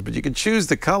sandwiches, but you can choose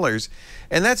the colors.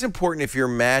 And that's important if you're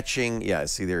matching, yeah,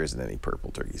 see, there isn't any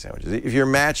purple turkey sandwiches. If you're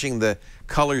matching the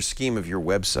color scheme of your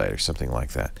website or something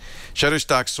like that.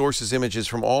 Shutterstock sources images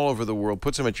from all over the world,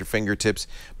 puts them at your fingertips.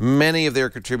 Many of their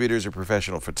contributors are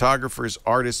professional photographers,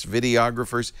 artists,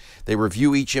 videographers. They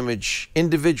review each image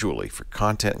individually for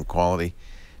content and quality.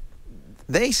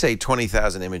 They say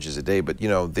 20,000 images a day, but, you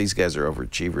know, these guys are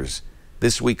overachievers.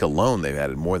 This week alone, they've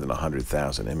added more than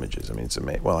 100,000 images. I mean, it's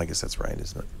amazing. Well, I guess that's right,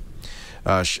 isn't it?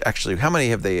 Actually, how many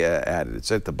have they added?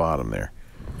 It's at the bottom there.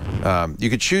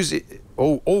 You could choose it.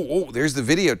 Oh, there's the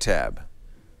video tab.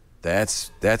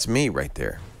 That's me right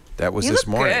there. That was this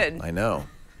morning. Good. I know.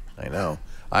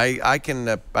 I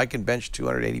can bench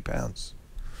 280 pounds.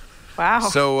 Wow.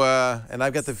 So, and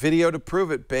I've got the video to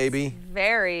prove it, baby.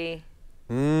 Very.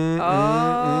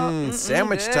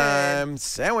 Sandwich time.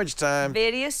 Sandwich time.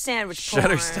 Video sandwich porn.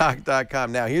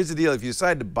 Shutterstock.com. Now, here's the deal. If you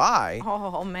decide to buy,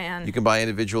 oh, man, you can buy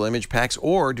individual image packs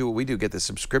or do what we do, get the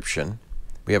subscription.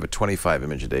 We have a 25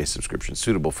 image a day subscription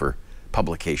suitable for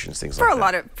publications, things like that.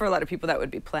 For a lot of people, that would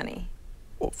be plenty.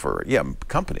 Well, for,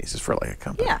 companies. It's for like a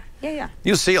company. Yeah.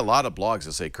 You'll see a lot of blogs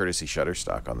that say courtesy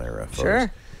Shutterstock on their photos.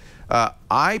 Sure.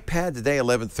 iPad Today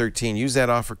 1113. Use that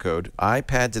offer code.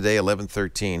 iPad Today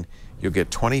 1113. You'll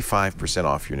get 25%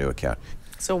 off your new account.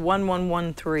 So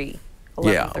 1113.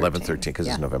 1113 because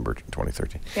it's November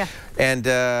 2013. Yeah.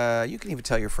 And you can even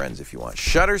tell your friends if you want.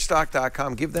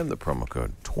 Shutterstock.com. Give them the promo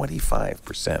code.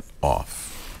 25% off.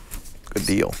 Good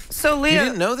deal. So Leo, you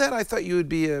didn't know that? I thought you would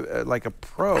be like a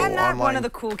pro. I'm not one of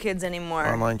the cool kids anymore.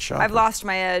 Online shopper. I've lost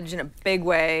my edge in a big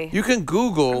way. You can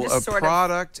Google a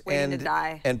product and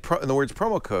the words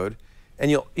promo code,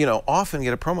 and you'll often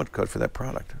get a promo code for that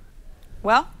product.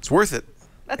 Well, it's worth it.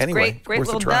 That's anyway, great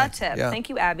little tip. Yeah. Thank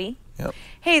you, Abby. Yep.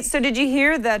 Hey, so did you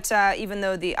hear that even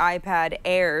though the iPad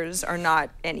Airs are not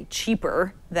any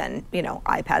cheaper than,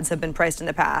 iPads have been priced in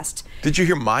the past? Did you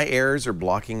hear my Airs are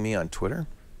blocking me on Twitter?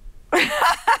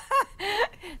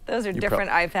 Those are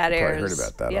different iPad Airs. You probably heard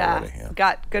about that already. Yeah.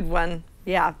 Got good one.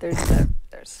 Yeah,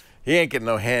 there's He ain't getting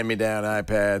no hand-me-down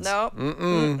iPads.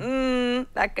 Nope.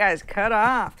 That guy's cut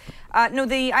off. No,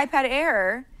 the iPad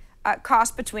Air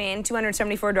cost between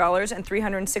 $274 and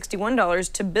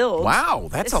 $361 to build. Wow,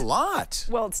 that's a lot.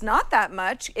 Well, it's not that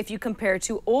much if you compare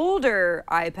to older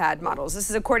iPad models. This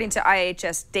is according to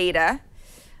IHS data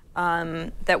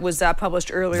that was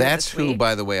published earlier this week.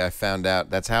 By the way, I found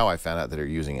out. That's how I found out that they're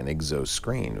using an IGZO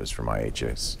screen. It was from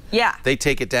IHS. Yeah. They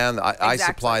take it down.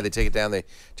 iSupply. They take it down. They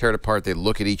tear it apart. They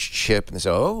look at each chip and they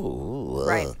say, "Oh."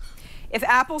 Right. If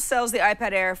Apple sells the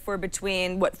iPad Air for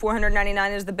between, what,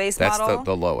 $499 is the base model? That's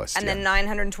the lowest, and then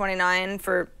 $929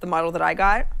 for the model that I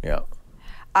got? Yeah.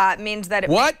 It means that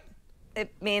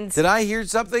it means... Did I hear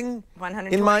something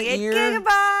in my ear?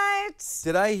 Gigabytes.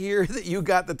 Did I hear that you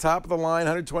got the top of the line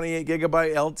 128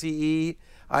 gigabyte LTE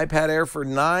iPad Air for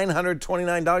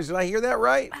 $929? Did I hear that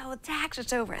right? Well, with tax,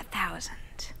 it's over $1,000.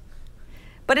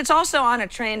 But it's also on a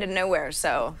train to nowhere,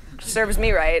 so it serves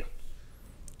me right.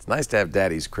 It's nice to have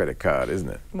Daddy's credit card, isn't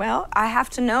it? Well, I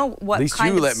have to know what kind of... At least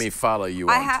you let me follow you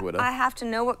on Twitter. I have to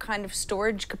know what kind of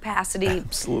storage capacity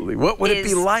Absolutely. What would it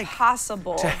be like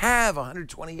possible to have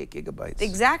 128 gigabytes?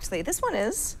 Exactly. This one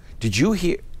is. Did you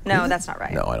hear... No, that's not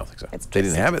right. No, I don't think so. It's They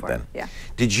didn't have it 64. then. Yeah.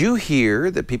 Did you hear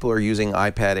that people are using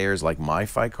iPad Airs like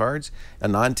MiFi cards? A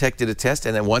non-tech did a test,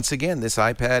 and then once again, this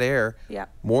iPad Air, Yeah.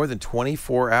 more than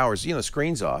 24 hours,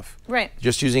 screen's off. Right.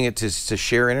 Just using it to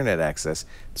share internet access.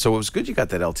 So it was good you got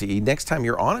that LTE. Next time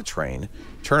you're on a train,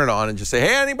 turn it on and just say,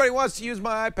 hey, anybody wants to use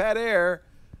my iPad Air?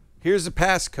 Here's the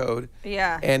passcode.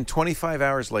 Yeah. And 25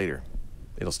 hours later,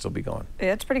 it'll still be gone.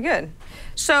 Yeah, it's pretty good.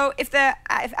 So if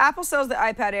Apple sells the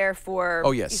iPad Air for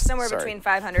somewhere between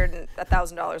 $500 and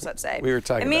 $1,000, let's say, we were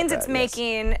talking it means about it's that,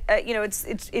 making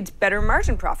it's better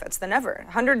margin profits than ever,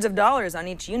 hundreds of dollars on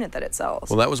each unit that it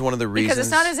sells. Well, that was one of the reasons. Because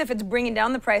it's not as if it's bringing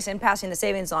down the price and passing the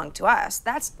savings along to us.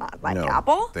 That's not like No,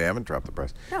 Apple. they haven't dropped the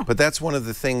price. No. But that's one of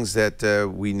the things that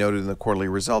we noted in the quarterly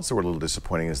results that were a little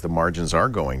disappointing is the margins are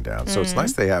going down. So it's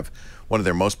nice they have one of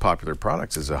their most popular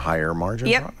products is a higher margin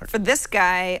product. For this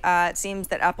guy, it seems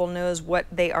that Apple knows what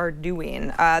they are doing.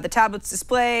 The tablet's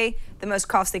display, the most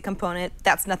costly component,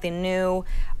 that's nothing new.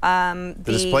 The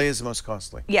display is the most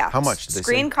costly. Yeah. How much did they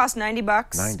Screen say? costs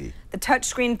 $90. 90. The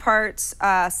touchscreen parts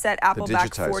set Apple back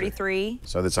digitizer. 43.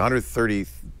 So that's 130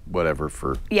 whatever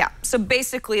for. Yeah. So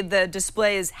basically, the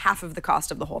display is half of the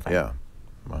cost of the whole thing. Yeah.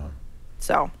 Wow.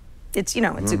 So it's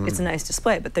it's a nice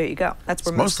display, but there you go. That's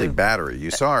where It's mostly battery. You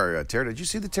saw our tear. Did you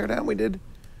see the teardown we did?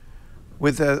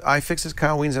 With iFixit,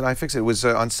 Kyle Wiens and iFixit. It was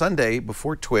on Sunday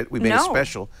before Twit. We made a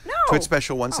special. No. Twit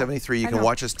Special 173. You can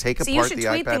watch us take apart the iPad Air. So you should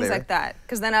tweet things like that,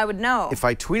 because then I would know. If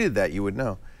I tweeted that, you would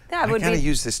know. Yeah, I gotta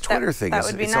use this Twitter thing. That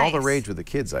would be it's nice. all the rage with the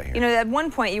kids, I hear. You know, at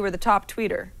one point you were the top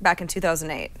tweeter back in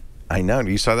 2008. I know.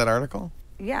 You saw that article?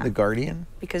 Yeah. The Guardian?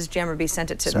 Because Jammerby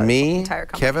sent it to It's the me, entire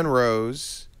company. Kevin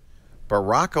Rose,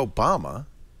 Barack Obama,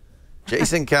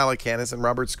 Jason Calacanis, and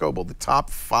Robert Scoble, the top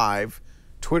 5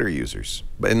 Twitter users,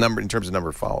 but in terms of number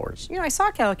of followers. You know, I saw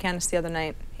Calacanis the other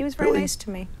night. He was very Really? nice to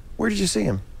me. Where did you see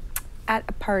him? At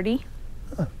a party.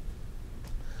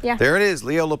 Yeah. There it is.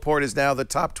 Leo Laporte is now the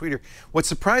top tweeter. What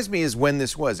surprised me is when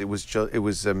this was. It was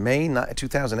May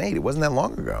 2008. It wasn't that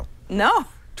long ago. No.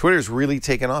 Twitter's really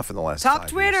taken off in the last Top 5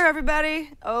 Twitter, years.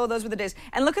 everybody. Oh, those were the days.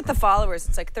 And look at the followers.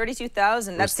 It's like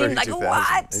 32,000. That seemed like a 32,000.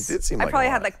 lot. It did seem I like a probably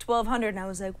lot. had like 1,200, and I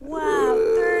was like, wow,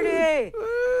 30.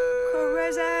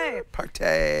 Crazy.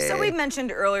 Party. So we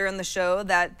mentioned earlier in the show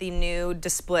that the new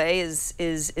display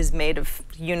is made of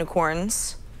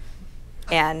unicorns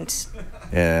and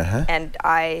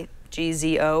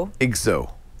IGZO.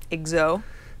 IGZO.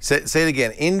 Say it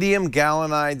again. Indium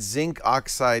galvanide zinc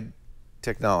oxide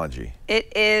technology.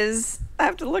 It is. I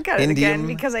have to look at it again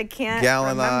because I can't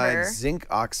galvanide remember. zinc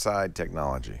oxide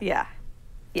technology. Yeah.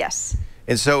 Yes.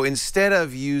 And so instead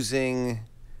of using,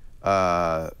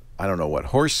 I don't know what,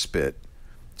 horse spit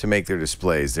to make their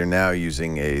displays, they're now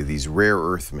using these rare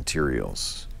earth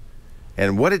materials.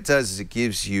 And what it does is it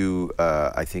gives you,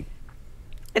 I think,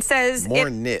 it says more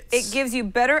nits. It gives you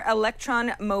better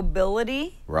electron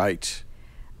mobility. Right.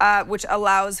 Which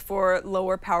allows for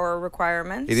lower power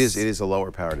requirements. It is a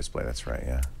lower power display. That's right.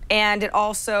 Yeah. And it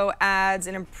also adds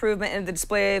an improvement in the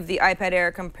display of the iPad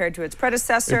Air compared to its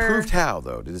predecessor. Improved how,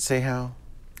 though? Did it say how?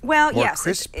 Well, More yes,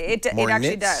 crisp, it more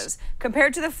actually nits? does.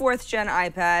 Compared to the 4th gen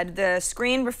iPad, the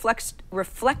screen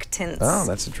reflectance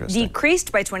that's interesting.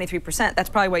 decreased by 23%. That's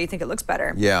probably why you think it looks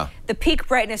better. Yeah. The peak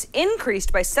brightness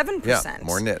increased by 7%. Yeah,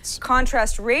 more nits.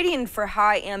 Contrast rating for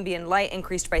high ambient light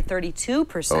increased by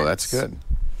 32%. Oh, that's good.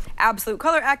 Absolute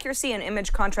color accuracy and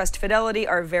image contrast fidelity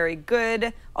are very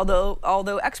good,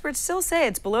 although experts still say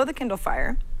it's below the Kindle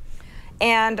Fire,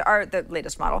 and the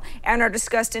latest model, and are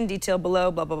discussed in detail below.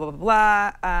 Blah blah blah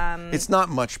blah blah. It's not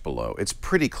much below. It's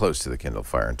pretty close to the Kindle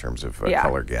Fire in terms of Yeah.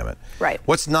 color gamut. Right.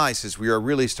 What's nice is we are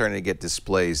really starting to get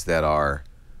displays that are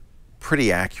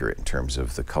pretty accurate in terms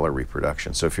of the color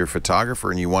reproduction. So if you're a photographer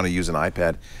and you want to use an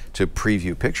iPad to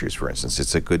preview pictures, for instance,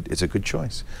 it's a good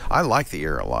choice. I like the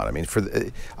Air a lot. I mean,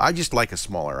 I just like a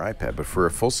smaller iPad, but for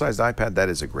a full-sized iPad, that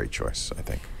is a great choice, I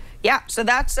think. Yeah. So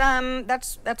that's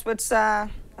what's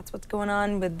going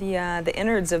on with the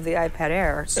innards of the iPad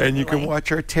Air. And you can certainly.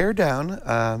 watch our teardown.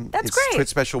 That's it's great. Twit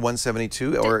Special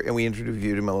 172, and we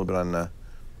interviewed him a little bit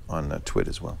on Twit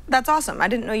as well. That's awesome. I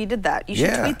didn't know you did that. You should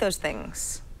Yeah. tweet those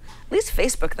things. At least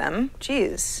Facebook them.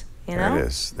 Jeez. You know? There it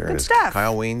is. There Good it is. stuff.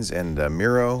 Kyle Wiens and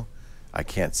Miro. I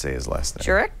can't say his last name.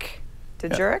 Jurek?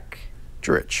 Jurek?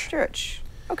 Jurich. Church.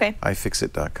 Okay.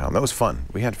 iFixit.com. That was fun.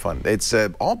 We had fun. It's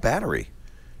all battery.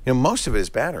 You know, most of it is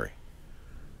battery.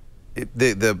 The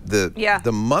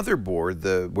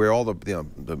motherboard, where all the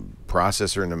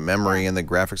processor and the memory and the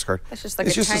graphics card. It's just like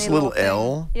it's a just tiny this little thing.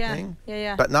 L Yeah. thing.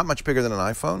 Yeah. But not much bigger than an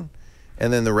iPhone.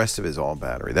 And then the rest of it is all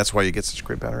battery. That's why you get such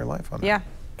great battery life on it. Yeah.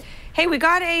 Hey, we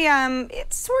got a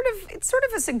it's sort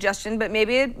of a suggestion, but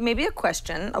maybe a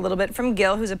question a little bit from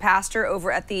Gil, who's a pastor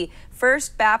over at the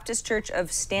First Baptist Church of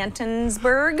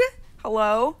Stantonsburg.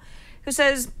 Hello, who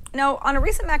says, "No, on a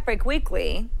recent Mac Break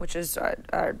Weekly, which is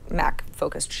a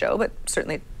Mac-focused show, but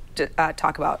certainly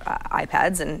talk about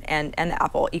iPads and the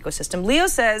Apple ecosystem. Leo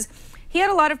says he had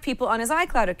a lot of people on his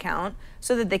iCloud account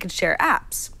so that they could share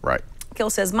apps. Right. Gil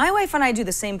says, my wife and I do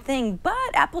the same thing, but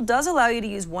Apple does allow you to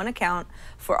use one account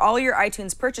for all your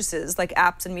iTunes purchases, like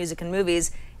apps and music and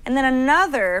movies, and then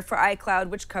another for iCloud,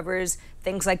 which covers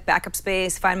things like backup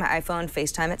space, Find My iPhone,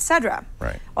 FaceTime, etc.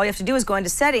 Right. All you have to do is go into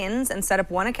Settings and set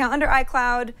up one account under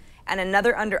iCloud and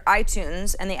another under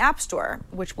iTunes and the App Store,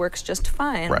 which works just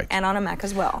fine, Right. and on a Mac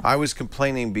as well. I was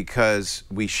complaining because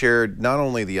we shared not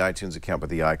only the iTunes account, but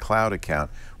the iCloud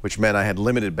account, which meant I had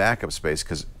limited backup space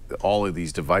because all of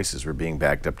these devices were being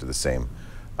backed up to the same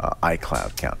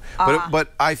iCloud account.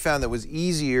 But I found that it was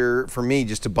easier for me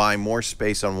just to buy more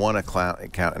space on one account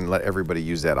and let everybody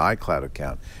use that iCloud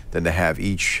account than to have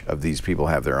each of these people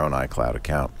have their own iCloud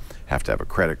account, have to have a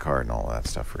credit card and all that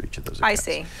stuff for each of those accounts. I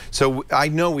see. So I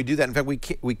know we do that. In fact, we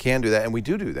can do that, and we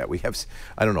do that. We have,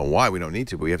 I don't know why we don't need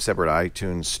to, but we have separate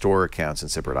iTunes Store accounts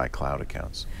and separate iCloud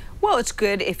accounts. Well, it's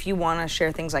good if you want to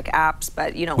share things like apps,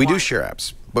 but you don't We do share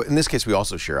apps, but in this case, we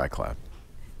also share iCloud.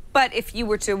 But if you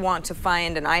were to want to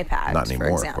find an iPad, Not anymore,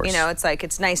 for of example, course. you know, it's like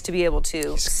it's nice to be able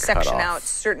to section out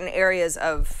certain areas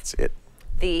of That's it.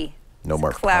 the No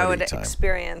more cloud party time.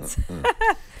 experience.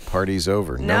 Party's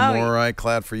over. No, No more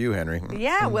iCloud for you, Henry.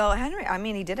 Yeah, well, Henry, I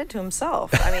mean, he did it to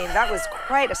himself. I mean, that was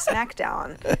quite a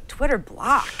smackdown. Twitter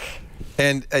block.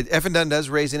 And F and Done does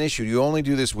raise an issue. You only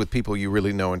do this with people you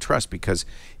really know and trust, because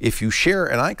if you share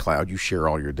an iCloud, you share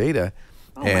all your data.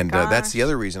 Oh and my that's the gosh.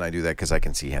 other reason I do that, because I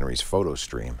can see Henry's photo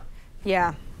stream.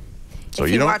 Yeah. So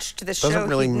if you don't, watched the show, doesn't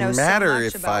really he'd know so matter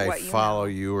much if about I what you follow know.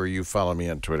 you or you follow me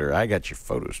on Twitter. I got your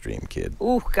photo stream, kid.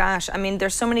 Oh gosh, I mean,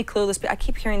 there's so many clueless people. I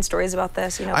keep hearing stories about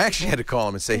this. You know, I actually had to call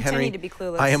him and say, continue Henry, to be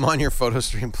clueless. I am on your photo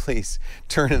stream. Please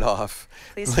turn it off.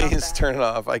 Please stop that. turn it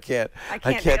off. I can't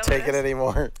deal take with it this.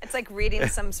 anymore. It's like reading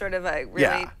some sort of a really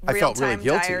Yeah, I felt really real-time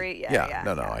guilty. diary.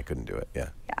 No, I couldn't do it. Yeah.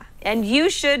 Yeah, and you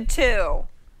should too.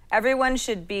 Everyone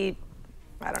should be,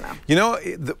 I don't know. You know,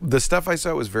 the stuff I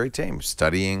saw was very tame.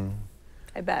 Studying,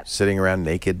 I bet. sitting around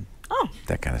naked, Oh.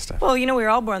 that kind of stuff. Well, you know, we were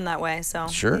all born that way, so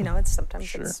Sure. you know, it's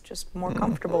sometimes it's just more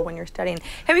comfortable when you're studying.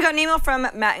 Hey, we got an email from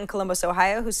Matt in Columbus,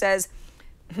 Ohio, who says,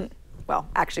 well,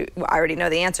 actually, I already know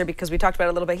the answer because we talked about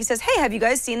it a little bit. He says, hey, have you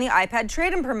guys seen the iPad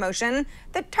trade-in promotion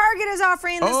that Target is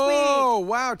offering this week? Oh,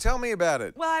 wow. Tell me about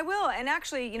it. Well, I will, and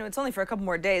actually, you know, it's only for a couple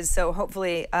more days, so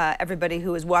hopefully everybody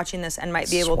who is watching this and might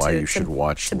be able why to, you should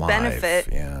watch to live, benefit,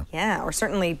 yeah. or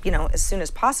certainly, you know, as soon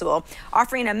as possible,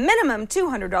 offering a minimum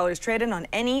 $200 trade-in on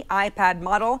any iPad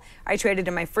model. I traded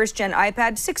in my first-gen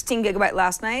iPad, 16 gigabyte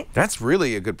last night. That's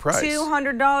really a good price.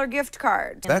 $200 gift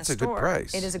card. in That's the a good store.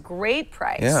 price. It is a great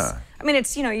price. Yeah. I mean,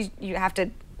 it's, you know, you have to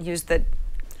use the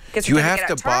gift You certificate have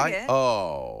at to buy. Target.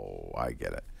 Oh, I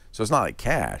get it. So it's not like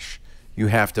cash. You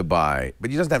have to buy,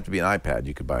 but it doesn't have to be an iPad.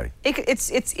 You could buy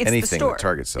It's anything the store. that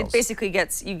Target sells. It basically you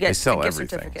get They sell a gift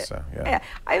everything, certificate. so, yeah.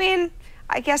 I mean,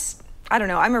 I guess I don't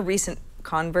know. I'm a recent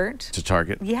convert. to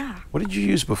Target. Yeah. What did you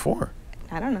use before?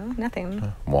 I don't know.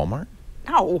 Nothing. Walmart?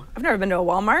 No, I've never been to a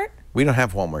Walmart. We don't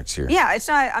have Walmarts here. Yeah, it's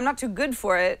not. I'm not too good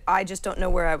for it. I just don't know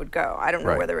where I would go. I don't know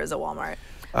Right. where there is a Walmart.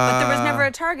 But there was never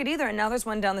a Target either, and now there's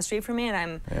one down the street from me,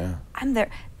 and I'm there.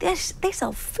 They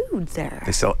sell food there.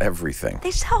 They sell everything.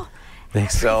 They sell. They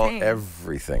sell everything.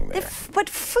 everything there. But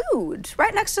food,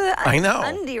 right next to the I know.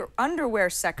 Underwear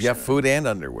section. You have food and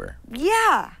underwear.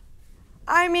 Yeah.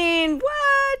 I mean,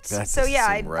 what? That So doesn't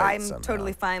yeah, seem right I'm somehow.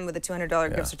 totally fine with a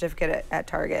 $200 gift certificate at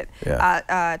Target. Yeah.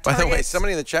 By the way, Target-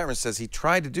 somebody in the chat room says he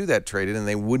tried to do that trade-in and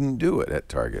they wouldn't do it at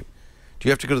Target. Do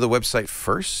you have to go to the website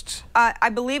first? I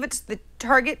believe it's the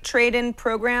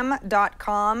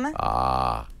targettradeinprogram.com.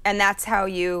 And that's how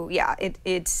you,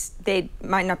 they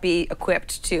might not be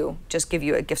equipped to just give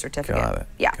you a gift certificate. Got it.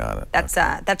 Yeah. Got it.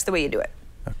 That's the way you do it.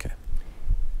 Okay.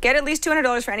 Get at least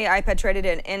 $200 for any iPad traded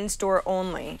in store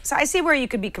only. So I see where you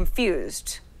could be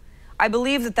confused. I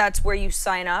believe that that's where you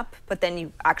sign up, but then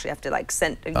you actually have to you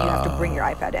have to bring your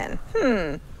iPad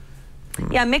in.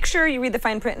 Yeah, make sure you read the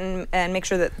fine print and make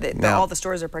sure that all the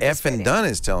stores are F participating. and Done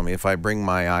is telling me if I bring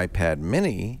my iPad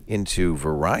mini into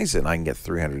Verizon, I can get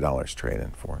 $300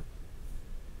 trade-in for it.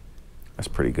 That's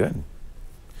pretty good.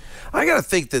 I got to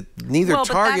think that neither but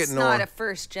Target that's nor... not a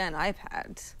first-gen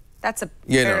iPad. That's a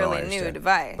I fairly new understand.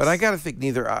 device. But I got to think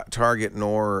neither Target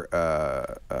nor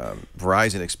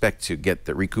Verizon expect to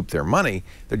recoup their money.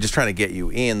 They're just trying to get you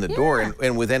in the door,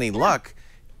 and with any luck,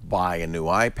 buy a new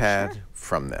iPad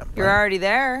from them. You're already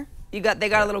there. They got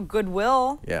a little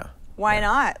goodwill. Yeah. Why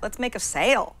not? Let's make a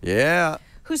sale. Yeah.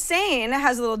 Hussein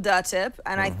has a little duh tip,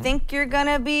 and I think you're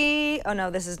gonna be, oh no,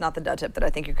 this is not the duh tip that I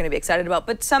think you're gonna be excited about,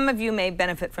 but some of you may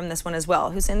benefit from this one as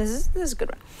well. Hussein, this is a good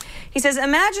one. He says,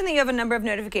 imagine that you have a number of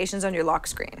notifications on your lock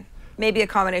screen, maybe a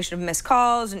combination of missed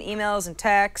calls and emails and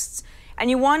texts, and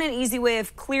you want an easy way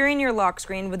of clearing your lock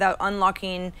screen without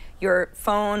unlocking your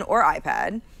phone or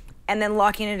iPad, and then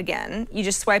locking it again. You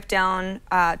just swipe down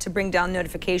to bring down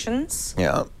notifications.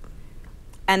 Yeah.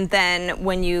 And then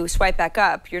when you swipe back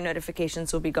up, your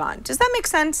notifications will be gone. Does that make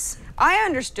sense? I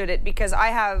understood it because I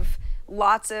have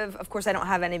lots of course I don't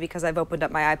have any because I've opened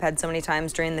up my iPad so many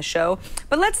times during the show.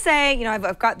 But let's say, you know,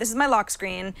 I've got, this is my lock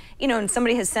screen, you know, and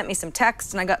somebody has sent me some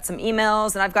text and I got some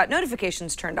emails and I've got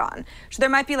notifications turned on. So there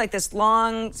might be like this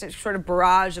long sort of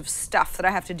barrage of stuff that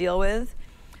I have to deal with.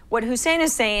 What Hussein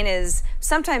is saying is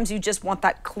sometimes you just want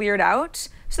that cleared out.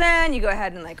 So then you go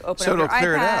ahead and like open up your iPad.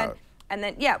 Clear it out. And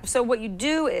then, yeah, so what you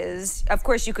do is, of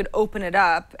course, you could open it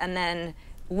up and then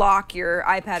lock your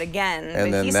iPad again.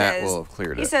 And then that will have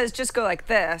cleared it. He says just go like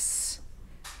this.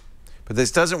 But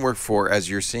this doesn't work for, as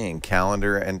you're seeing,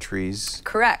 calendar entries.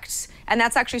 Correct. And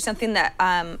that's actually something that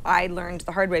I learned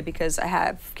the hard way because I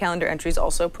have calendar entries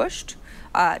also pushed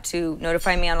to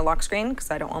notify me on a lock screen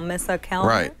because I don't want to miss a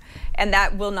calendar. Right. And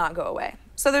that will not go away.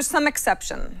 So there's some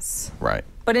exceptions. Right.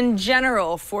 But in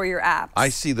general, for your apps. I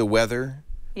see the weather.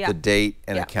 Yeah. The date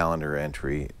and Yeah. a calendar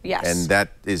entry. Yes. And that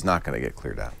is not going to get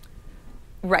cleared out.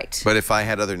 Right. But if I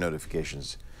had other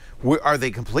notifications, are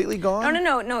they completely gone?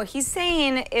 No. He's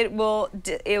saying it will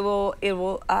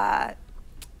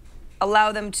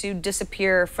allow them to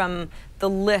disappear from the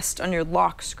list on your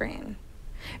lock screen.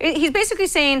 He's basically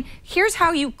saying, here's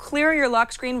how you clear your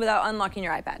lock screen without unlocking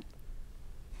your iPad.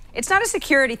 It's not a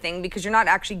security thing because you're not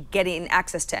actually getting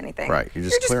access to anything. Right, you're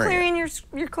just clearing you're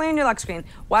clearing your lock screen.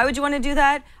 Why would you want to do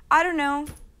that? I don't know.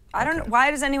 I don't know.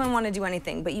 Why does anyone want to do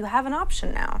anything? But you have an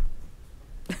option now.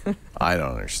 I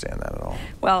don't understand that at all.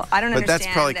 Well, I don't understand. But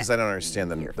that's probably because I don't understand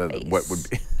what would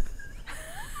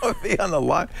be on the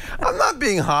lock. I'm not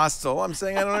being hostile. I'm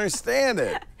saying I don't understand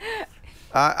it.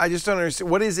 I just don't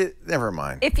understand. What is it? Never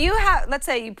mind. If you have, let's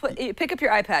say you pick up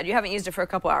your iPad, you haven't used it for a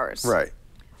couple hours. Right.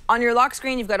 On your lock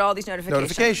screen, you've got all these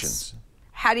notifications.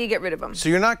 How do you get rid of them? So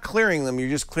you're not clearing them, you're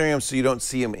just clearing them so you don't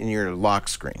see them in your lock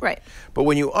screen. Right. But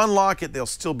when you unlock it, they'll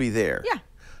still be there. Yeah.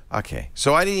 Okay.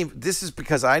 So I didn't even, this is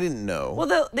because I didn't know.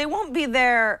 Well, they won't be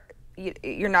there.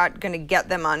 You're not going to get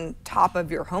them on top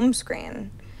of your home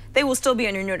screen. They will still be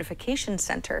on your notification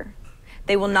center.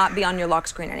 They will not be on your lock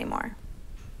screen anymore.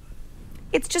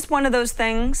 It's just one of those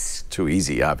things. Too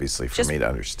easy, obviously, for me to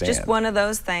understand. Just one of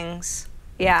those things.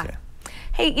 Yeah. Okay.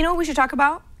 Hey, you know what we should talk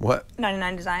about? What?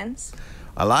 99 Designs.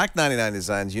 I like 99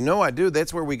 Designs. You know I do.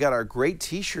 That's where we got our great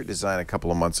T-shirt design a couple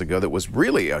of months ago that was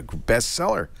really a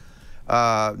bestseller.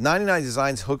 99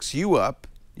 Designs hooks you up,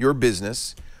 your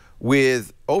business,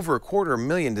 with over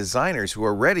 250,000 designers who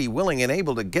are ready, willing, and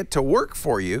able to get to work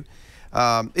for you.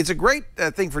 It's a great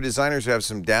thing for designers who have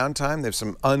some downtime. They have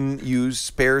some unused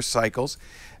spare cycles.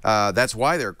 That's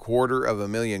why there are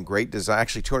 250,000 great designers,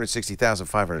 actually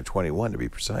 260,521 to be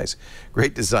precise,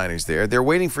 great designers there. They're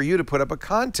waiting for you to put up a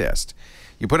contest.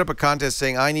 You put up a contest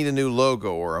saying, I need a new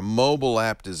logo or a mobile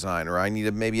app design, or I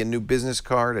need maybe a new business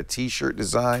card, a T-shirt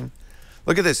design.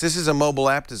 Look at this. This is a mobile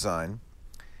app design.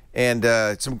 And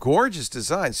some gorgeous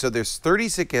designs. So there's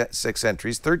 36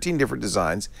 entries, 13 different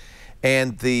designs.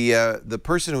 And the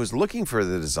person who was looking for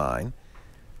the design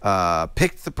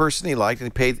picked the person he liked and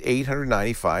he paid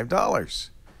 $895.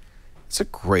 It's a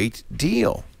great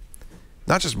deal.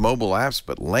 Not just mobile apps,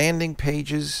 but landing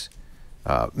pages,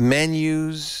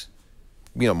 menus,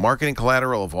 you know, marketing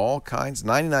collateral of all kinds,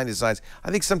 99 designs.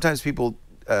 I think sometimes people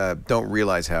don't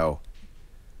realize how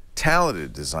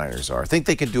talented designers are. Think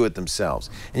they can do it themselves.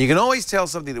 And you can always tell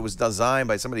something that was designed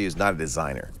by somebody who's not a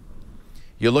designer.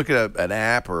 You look at an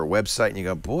app or a website and you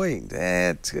go, boy,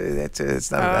 that's not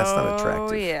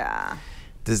attractive. Oh, yeah.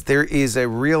 There is a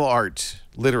real art,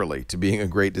 literally, to being a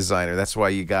great designer. That's why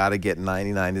you got to get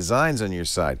 99 Designs on your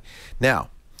side. Now,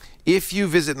 if you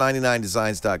visit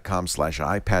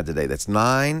 99designs.com/iPad today, that's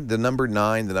 9, the number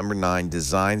 9,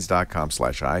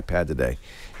 designs.com/iPad today,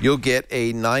 you'll get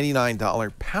a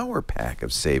 $99 power pack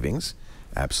of savings,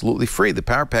 absolutely free. The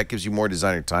power pack gives you more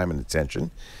designer time and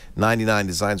attention. 99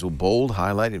 Designs will bold,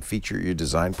 highlight, and feature your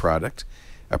design project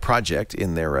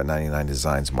in their 99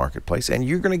 Designs marketplace, and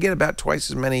you're going to get about twice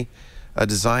as many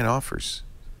design offers.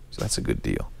 So that's a good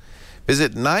deal.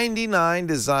 Visit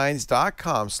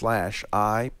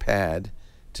 99designs.com/iPad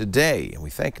today, and we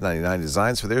thank 99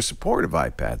 Designs for their support of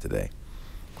iPad today.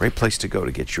 Great place to go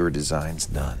to get your designs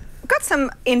done. Got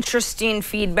some interesting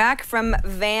feedback from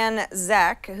Van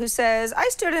Zek, who says, I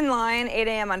stood in line 8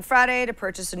 a.m. on Friday to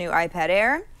purchase a new iPad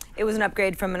Air. It was an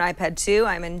upgrade from an iPad 2.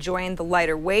 I'm enjoying the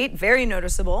lighter weight, very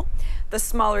noticeable, the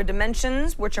smaller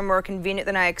dimensions, which are more convenient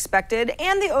than I expected,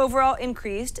 and the overall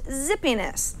increased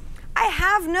zippiness. I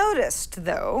have noticed,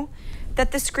 though,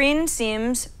 that the screen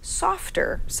seems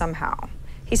softer somehow.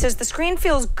 He says the screen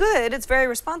feels good, it's very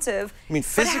responsive. You mean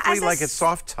physically like it's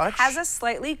soft touch? Has a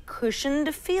slightly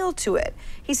cushioned feel to it.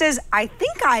 He says, I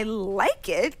think I like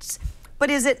it, but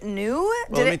is it new?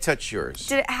 Well, let me touch yours.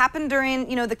 Did it happen during,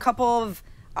 you know, the couple of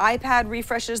iPad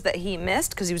refreshes that he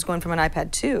missed because he was going from an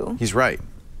iPad 2? He's right.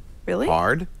 Really?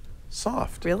 Hard,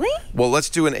 soft. Really? Well, let's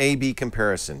do an A-B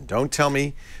comparison. Don't tell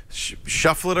me.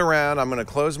 Shuffle it around. I'm going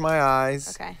to close my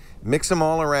eyes. Okay. Mix them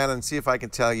all around and see if I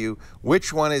can tell you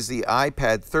which one is the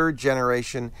iPad 3rd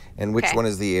generation and which one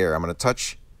is the Air. I'm going to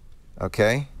touch.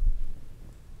 Okay.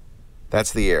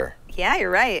 That's the Air. Yeah, you're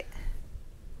right.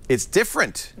 It's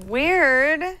different.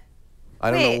 Weird. I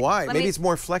don't know why. Maybe it's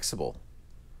more flexible.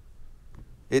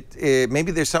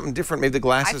 Maybe there's something different. Maybe the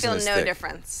glass isn't as thick. I feel no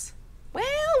difference. Well,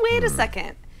 wait a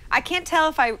second. I can't tell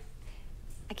if I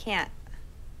can't.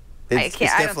 It's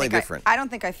definitely different. I don't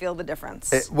think I feel the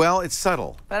difference. Well, it's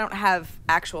subtle. But I don't have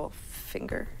actual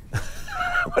finger.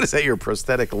 What is that, your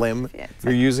prosthetic limb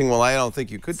you're using? Well, I don't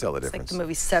think you could tell the difference. It's like the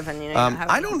movie Seven, you know.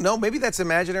 I don't know. Maybe that's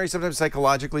imaginary. Sometimes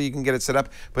psychologically you can get it set up.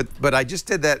 But I just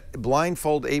did that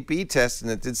blindfold AP test, and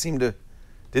it did seem to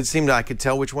I could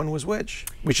tell which one was which.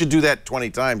 We should do that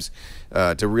 20 times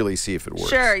to really see if it works.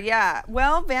 Sure, yeah.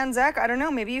 Well, Van Zek, I don't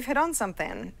know. Maybe you've hit on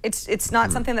something. It's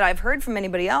not something that I've heard from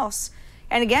anybody else.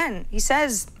 And again, he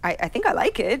says, I think I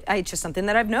like it. It's just something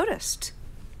that I've noticed.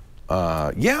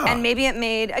 Yeah. And maybe it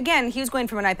made, again, he was going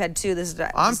from an iPad 2.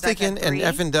 I'm thinking, and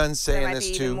Effin Dunn's saying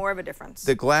this too. Even more of a difference.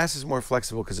 The glass is more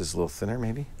flexible because it's a little thinner,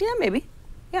 maybe? Yeah, maybe.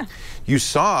 Yeah. You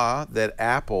saw that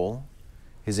Apple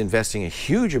is investing a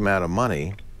huge amount of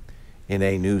money in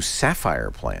a new sapphire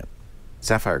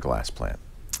glass plant.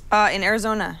 In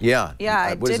Arizona. Yeah. Yeah,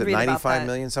 I what is did it, read about 95 that.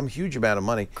 million? Some huge amount of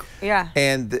money. Yeah.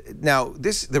 And now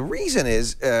the reason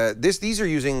is these are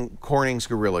using Corning's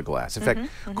Gorilla Glass. In fact,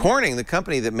 Corning, the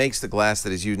company that makes the glass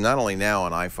that is used not only now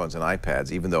on iPhones and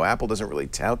iPads, even though Apple doesn't really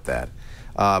tout that,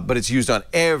 but it's used on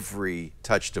every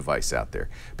touch device out there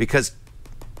because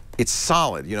it's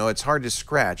solid, you know, it's hard to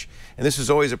scratch. And this was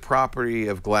always a property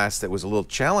of glass that was a little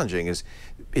challenging, is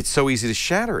it's so easy to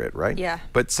shatter it, right? Yeah.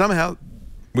 But somehow,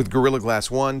 with Gorilla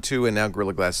Glass 1, 2, and now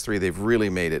Gorilla Glass 3, they've really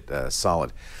made it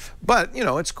solid. But, you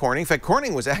know, it's Corning. In fact,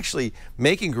 Corning was actually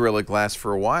making Gorilla Glass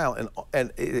for a while,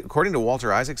 and according to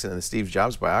Walter Isaacson in the Steve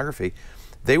Jobs biography,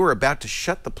 they were about to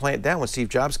shut the plant down when Steve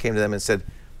Jobs came to them and said,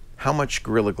 how much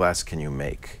Gorilla Glass can you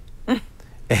make?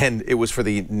 And it was for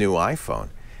the new iPhone.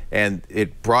 And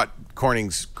it brought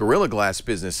Corning's Gorilla Glass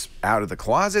business out of the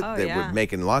closet. They were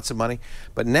making lots of money.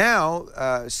 But now,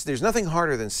 there's nothing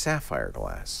harder than sapphire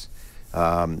glass.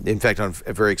 In fact, on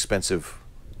very expensive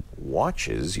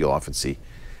watches, you'll often see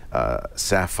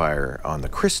sapphire on the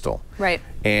crystal. Right.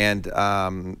 And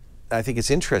I think it's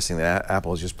interesting that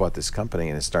Apple has just bought this company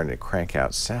and is starting to crank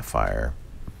out sapphire.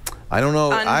 I don't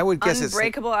know. I would guess it's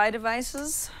unbreakable eye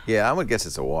devices. Yeah, I would guess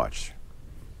it's a watch.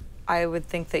 I would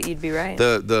think that you'd be right.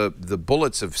 The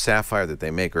bullets of sapphire that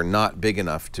they make are not big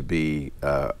enough to be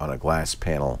on a glass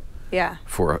panel. Yeah.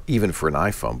 Even for an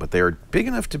iPhone, but they are big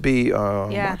enough to be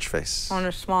watch face. On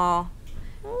a small.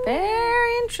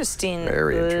 Very interesting.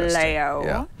 Very interesting. Leo.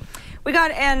 Yeah. We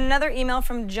got another email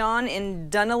from John in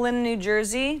Dunellen, New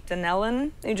Jersey.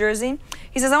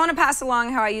 He says, I want to pass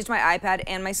along how I used my iPad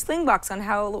and my Slingbox on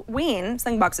Halloween.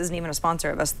 Slingbox isn't even a sponsor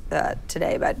of us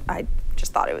today, but I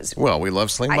just thought it was. Well, we love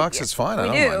Slingbox. It's fine.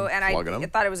 I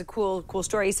thought it was a cool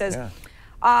story. He says,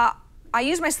 I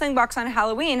used my Slingbox on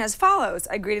Halloween as follows.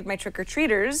 I greeted my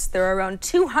trick-or-treaters. There are around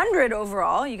 200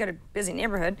 overall. You got a busy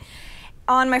neighborhood.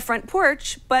 On my front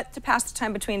porch, but to pass the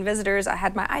time between visitors, I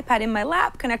had my iPad in my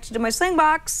lap connected to my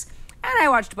Slingbox, and I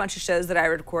watched a bunch of shows that I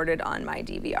recorded on my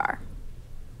DVR.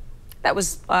 That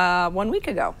was 1 week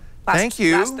ago. Thank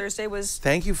you. Last Thursday was.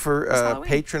 Thank you for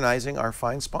patronizing our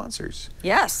fine sponsors.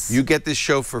 Yes. You get this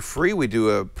show for free. We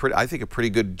do I think a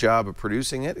pretty good job of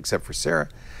producing it, except for Sarah,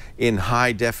 in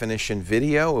high definition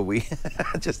video. We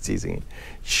just teasing you.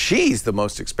 She's the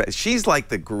most expensive. She's like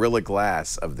the Gorilla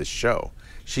Glass of the show.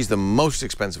 She's the most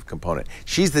expensive component.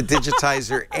 She's the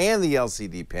digitizer and the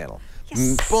LCD panel.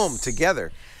 Yes. Boom,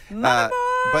 together. Motherboard!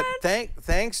 But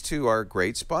thanks to our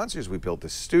great sponsors, we built the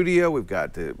studio. We've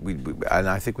got and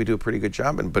I think we do a pretty good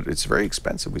job. But it's very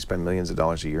expensive. We spend millions of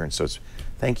dollars a year, and so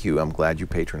thank you. I'm glad you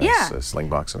patronize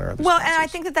Slingbox and our other sponsors. And I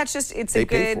think that's just it's they a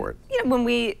good. Pay for it. You know,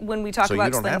 when we talk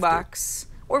about Slingbox,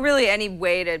 or really any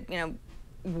way to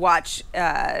watch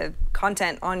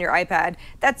content on your iPad,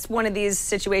 that's one of these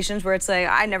situations where it's like,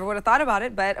 I never would have thought about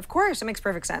it, but of course, it makes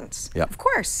perfect sense. Yep. Of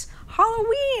course.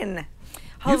 Halloween.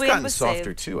 You've gotten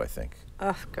softer too, I think.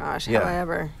 Oh gosh, have I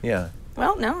ever? Yeah.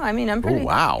 Well, no, I mean, I'm pretty. Oh,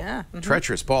 wow. Yeah.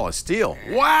 Treacherous ball of steel.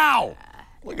 Wow.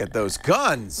 Look at those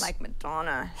guns. Like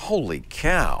Madonna. Holy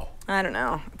cow. I don't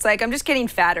know. It's like I'm just getting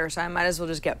fatter, so I might as well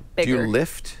just get bigger. Do you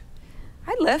lift?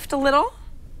 I lift a little.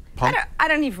 Pump? I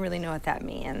don't even really know what that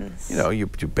means. You know, you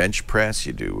do bench press,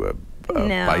 you do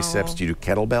biceps, do you do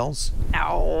kettlebells?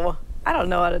 No. I don't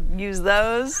know how to use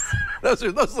those. those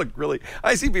look really,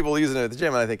 I see people using it at the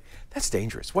gym and I think, that's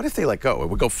dangerous. What if they let go? It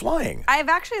would go flying. I've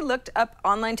actually looked up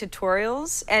online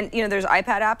tutorials, and there's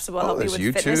iPad apps that will help you with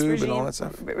YouTube fitness and all that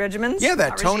stuff. regimens. Yeah,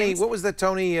 that Tony, what was that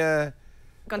Tony?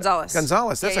 Gonzalez.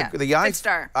 That's like the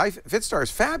FitStar. FitStar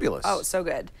is fabulous. Oh, so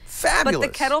good. Fabulous.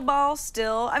 But the kettlebell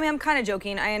still, I mean, I'm kind of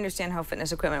joking. I understand how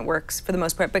fitness equipment works for the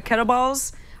most part, but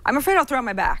kettlebells, I'm afraid I'll throw out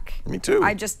my back. Me too.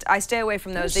 I stay away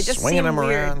from those. They just swinging seem them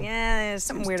weird. around. Yeah, there's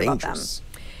something weird dangerous. about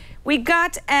them. We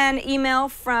got an email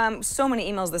from so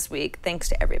many emails this week. Thanks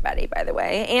to everybody, by the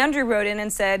way. Andrew wrote in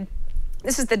and said,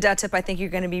 this is the dot tip I think you're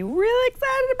going to be really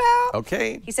excited about.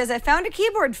 Okay. He says, I found a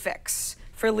keyboard fix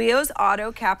for Leo's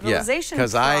auto capitalization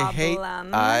because problem.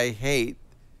 I hate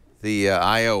the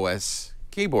iOS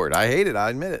keyboard. I hate it. I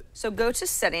admit it. So go to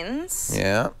settings.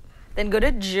 Yeah. Then go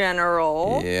to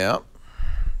general. Yeah.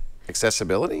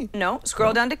 Accessibility? No.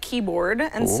 Scroll down to keyboard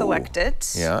and select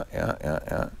it.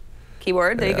 Yeah.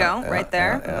 Keyboard. There you go. Right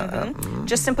there.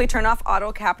 Just simply turn off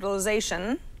auto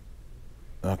capitalization.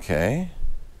 Okay.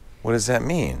 What does that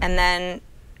mean? And then,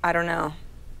 I don't know.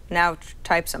 Now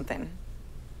type something.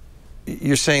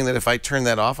 You're saying that if I turn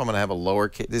that off, I'm going to have a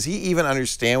lowercase. Does he even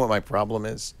understand what my problem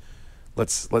is?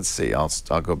 Let's see. I'll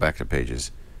go back to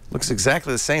pages. Looks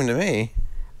exactly the same to me.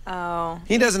 Oh.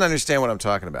 He doesn't understand what I'm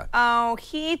talking about. Oh,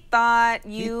 he thought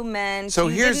you meant. So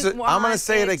you here's didn't I'm going to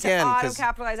say it to again auto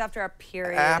capitalize after a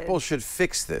period. Apple should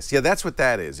fix this. Yeah, that's what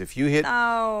that is. If you hit.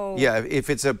 Oh. Yeah, if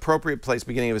it's an appropriate place,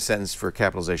 beginning of a sentence for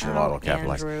capitalization and auto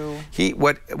capitalize. Andrew.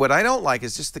 What I don't like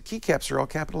is just the keycaps are all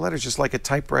capital letters, just like a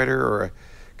typewriter or a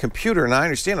computer. And I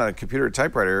understand on a computer or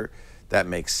typewriter that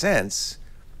makes sense,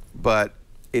 but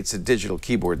it's a digital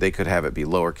keyboard. They could have it be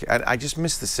lowercase. I just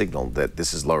miss the signal that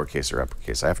this is lowercase or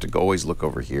uppercase. I have to always look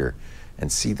over here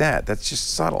and see that. That's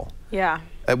just subtle. Yeah.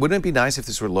 Wouldn't it be nice if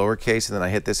this were lowercase and then I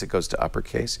hit this, it goes to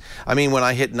uppercase? I mean, when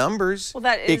I hit numbers,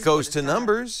 it goes to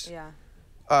numbers.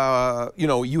 Yeah.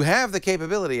 You have the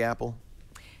capability, Apple.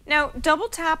 Now, double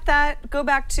tap that. Go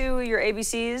back to your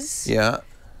ABCs. Yeah.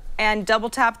 And double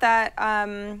tap that.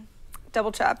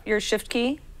 Double tap your shift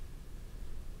key.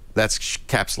 That's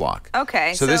caps lock.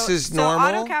 Okay. So this is normal.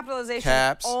 Auto capitalization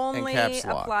caps only and caps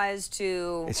lock. applies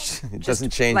to. It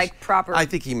doesn't change. Like proper. I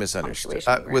think he misunderstood.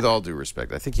 With all due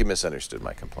respect, I think he misunderstood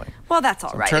my complaint. Well, that's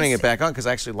all right. I'm turning it back on because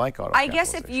I actually like auto. I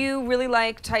guess if you really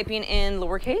like typing in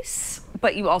lowercase,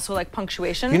 but you also like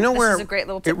punctuation, you know this where is a great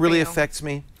little tip it really for you. affects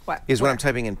me. What? Is when I'm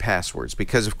typing in passwords,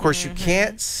 because of course you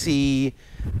can't see.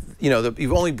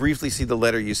 You only briefly see the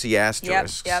letter. You see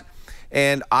asterisks. Yep.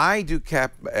 And I do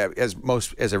as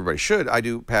everybody should. I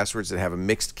do passwords that have a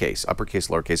mixed case, uppercase,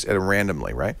 lowercase, and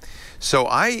randomly, right? So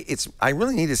I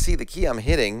really need to see the key I'm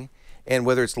hitting, and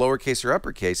whether it's lowercase or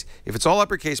uppercase. If it's all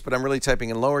uppercase, but I'm really typing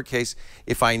in lowercase,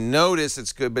 if I notice,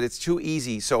 it's good, but it's too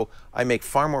easy. So I make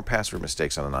far more password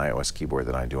mistakes on an iOS keyboard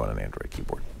than I do on an Android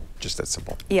keyboard. Just that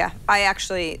simple. Yeah,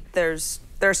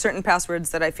 there are certain passwords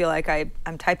that I feel like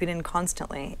I'm typing in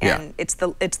constantly, and it's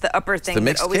the upper thing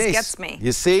that always gets me.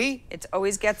 You see? It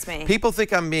always gets me. People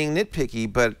think I'm being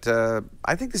nitpicky, but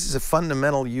I think this is a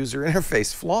fundamental user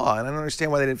interface flaw, and I don't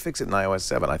understand why they didn't fix it in iOS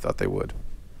 7. I thought they would.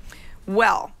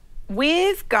 Well,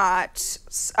 we've got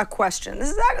a question.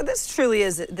 This truly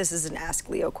is an Ask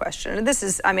Leo question.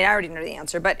 I already know the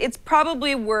answer, but it's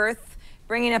probably worth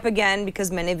bringing up again because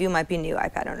many of you might be new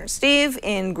iPad owners. Steve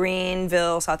in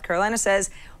Greenville, South Carolina says,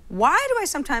 why do I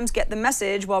sometimes get the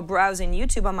message while browsing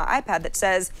YouTube on my iPad that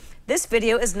says, this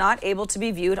video is not able to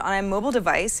be viewed on a mobile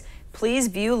device. Please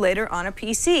view later on a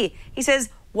PC. He says,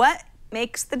 what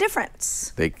makes the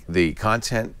difference? The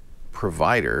content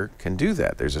provider can do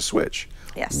that. There's a switch.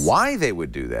 Yes. Why they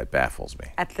would do that baffles me.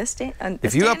 At this day,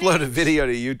 if you upload a video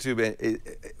to YouTube,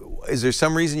 is there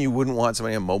some reason you wouldn't want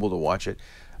somebody on mobile to watch it?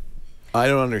 I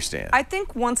don't understand. I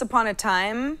think once upon a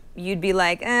time, you'd be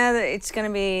like, it's going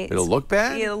to be... It'll look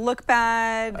bad? It'll look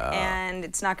bad, and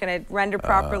it's not going to render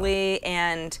properly.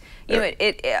 And, you know,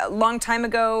 a long time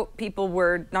ago, people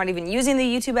were not even using the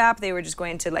YouTube app. They were just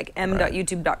going to, like,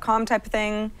 m.youtube.com type of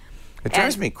thing. It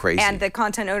drives me crazy. And the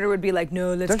content owner would be like,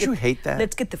 no, Don't you hate that?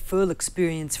 Let's get the full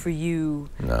experience for you.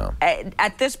 No.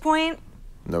 At this point...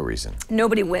 No reason.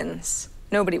 Nobody wins.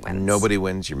 Nobody wins. Nobody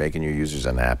wins. You're making your users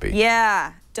unhappy.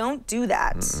 Yeah. Don't do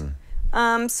that.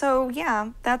 So yeah,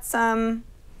 that's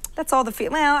all the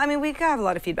feedback. Well, I mean, we have a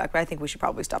lot of feedback, but I think we should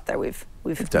probably stop there. We've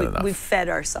done enough. We've fed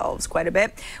ourselves quite a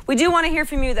bit. We do want to hear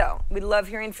from you, though. We love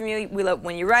hearing from you. We love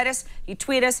when you write us, you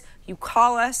tweet us, you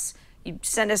call us, you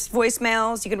send us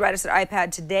voicemails. You can write us at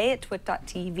iPad today at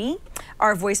twit.tv.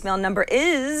 Our voicemail number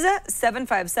is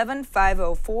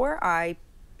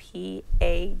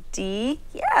 757-504-IPAD.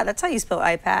 Yeah, that's how you spell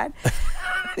iPad.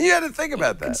 You had to think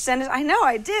about that. Send us, I know,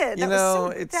 I did. You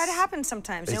know, that happens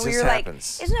sometimes. It You know, just you're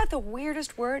happens. like, isn't that the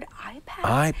weirdest word?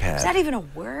 iPad? iPad. Is that even a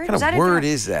word? What kind of word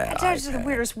is that? That's the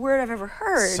weirdest word I've ever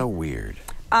heard. So weird.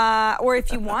 Or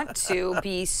if you want to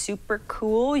be super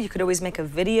cool, you could always make a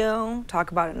video,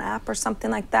 talk about an app or something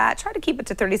like that. Try to keep it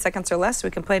to 30 seconds or less so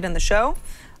we can play it in the show.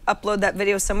 Upload that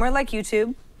video somewhere like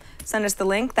YouTube. Send us the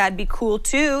link. That'd be cool,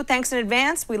 too. Thanks in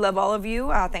advance. We love all of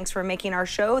you. Thanks for making our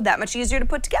show that much easier to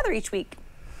put together each week.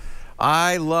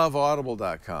 I love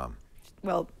audible.com.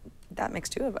 Well, that makes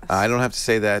two of us. I don't have to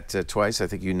say that twice. I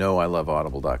think you know I love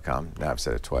audible.com. Now I've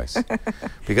said it twice.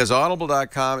 Because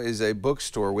audible.com is a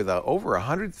bookstore with over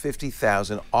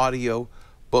 150,000 audio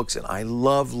books, and I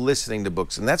love listening to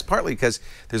books. And that's partly because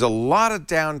there's a lot of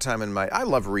downtime in I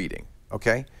love reading,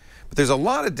 okay? But there's a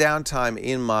lot of downtime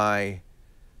in my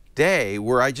day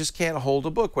where I just can't hold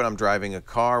a book when I'm driving a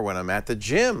car, when I'm at the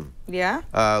gym. Yeah?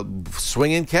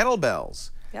 Swinging kettlebells.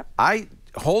 Yep. I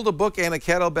hold a book and a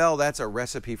kettlebell, that's a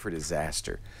recipe for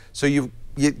disaster. So you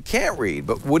can't read,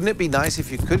 but wouldn't it be nice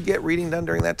if you could get reading done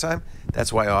during that time?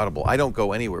 That's why Audible. I don't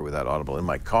go anywhere without Audible. In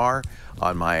my car,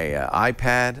 on my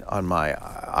iPad, on my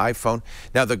iPhone.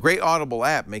 Now, the great Audible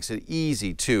app makes it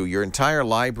easy, too. Your entire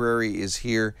library is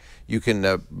here. You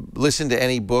can listen to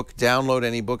any book, download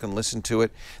any book, and listen to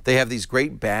it. They have these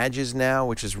great badges now,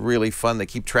 which is really fun. They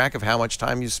keep track of how much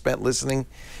time you spent listening.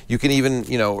 You can even,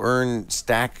 you know, earn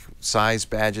stack size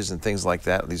badges and things like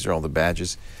that. These are all the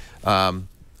badges. I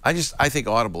think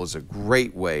Audible is a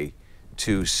great way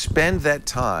to spend that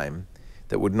time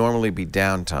that would normally be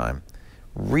downtime,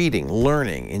 reading,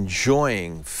 learning,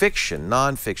 enjoying fiction,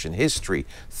 nonfiction, history,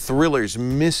 thrillers,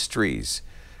 mysteries,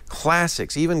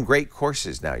 classics, even great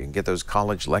courses now. You can get those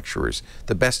college lecturers,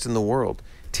 the best in the world.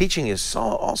 Teaching is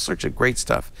all sorts of great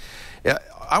stuff.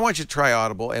 I want you to try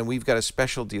Audible, and we've got a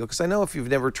special deal, because I know if you've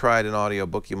never tried an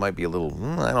audiobook, you might be a little,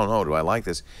 I don't know, do I like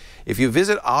this? If you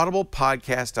visit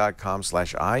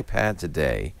audiblepodcast.com/iPad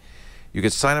today, you can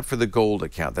sign up for the Gold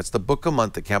account. That's the book a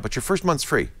month account, but your first month's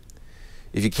free.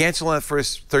 If you cancel in the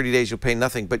first 30 days, you'll pay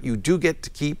nothing, but you do get to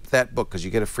keep that book because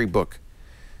you get a free book.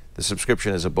 The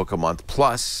subscription is a book a month,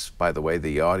 plus, by the way,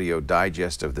 the audio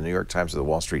digest of the New York Times or the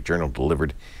Wall Street Journal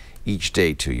delivered each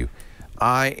day to you.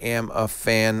 I am a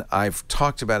fan. I've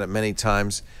talked about it many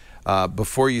times.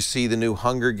 Before you see the new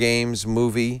Hunger Games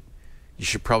movie, you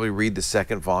should probably read the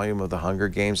second volume of the Hunger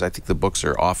Games. I think the books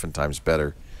are oftentimes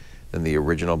better than the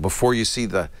original. Before you see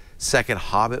the second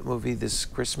Hobbit movie this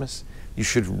Christmas, you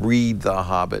should read The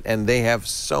Hobbit. And they have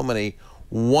so many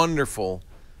wonderful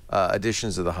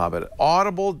editions of The Hobbit.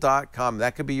 Audible.com,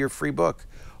 that could be your free book.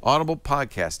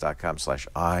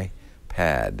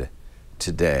 Audiblepodcast.com/iPad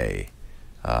today.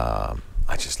 I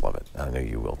just love it. I know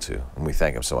you will too. And we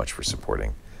thank them so much for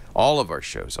supporting all of our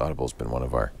shows. Audible's been one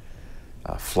of our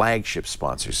flagship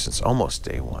sponsors since almost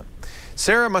day one.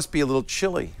 Sarah must be a little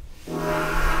chilly.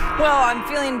 Well, I'm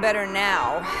feeling better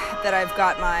now that I've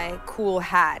got my cool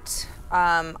hat.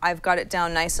 I've got it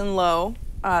down nice and low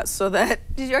so that...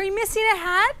 Are you missing a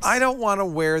hat? I don't want to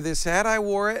wear this hat. I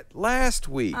wore it last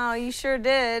week. Oh, you sure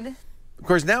did. Of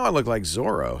course, now I look like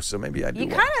Zorro, so maybe I do. You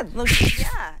kind of look...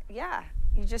 yeah.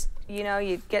 You just, you know,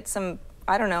 you get some...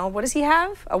 I don't know. What does he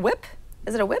have? A whip?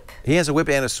 Is it a whip? He has a whip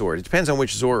and a sword. It depends on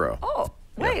which Zorro. Oh,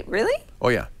 wait, really? Oh,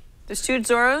 yeah. There's two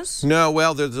Zorros? No,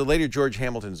 well, there's the later George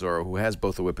Hamilton Zorro who has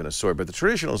both a whip and a sword, but the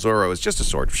traditional Zorro is just a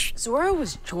sword. Zorro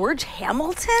was George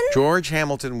Hamilton? George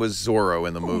Hamilton was Zorro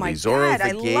in the movie. Oh my Zorro God, the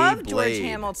I Gay love Blade. George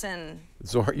Hamilton.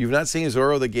 You've not seen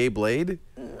Zorro the Gay Blade?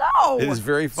 No. It is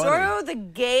very funny. Zorro the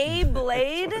Gay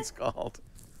Blade? That's what it's called.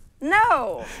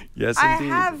 No. Yes, I indeed.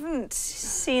 haven't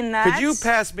seen that. Could you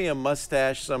pass me a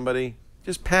mustache, somebody?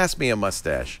 Just pass me a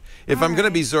mustache. If I'm going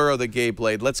to be Zorro the Gay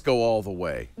Blade, let's go all the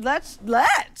way. Let's.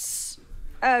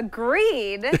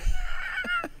 Agreed.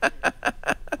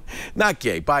 Not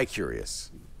gay,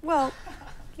 bi-curious. Well,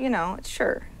 you know,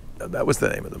 sure. That was the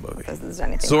name of the movie. There's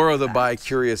anything Zorro like the that.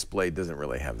 Bi-Curious Blade doesn't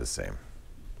really have the same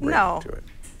ring No. to it.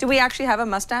 Do we actually have a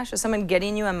mustache? Is someone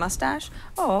getting you a mustache?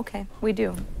 Oh, okay. We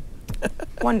do.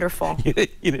 Wonderful. You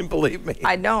didn't believe me.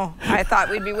 I know. I thought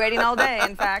we'd be waiting all day,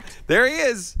 in fact. There he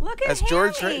is. Look at That's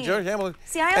Hammy. George Hamilton.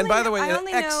 See, I and only, by the way, I an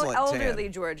only know excellent elderly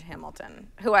tan. George Hamilton,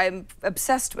 who I'm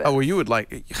obsessed with. Oh, well, you would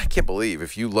like, I can't believe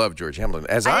if you love George Hamilton,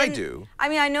 as I didn't- do. I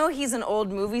mean, I know he's an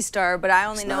old movie star, but I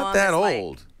only He's know not him that as, like-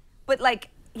 old. but like,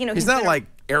 you know, He's not been like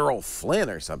Errol Flynn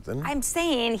or something. I'm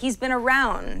saying he's been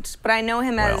around, but I know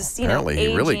him Well, as, you know, apparently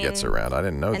he really aging gets around. I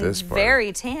didn't know and this part.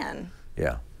 very tan.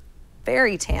 Yeah.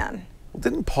 Very tan. Well,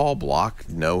 didn't Paul Block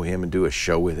know him and do a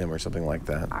show with him or something like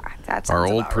that? That sounds Our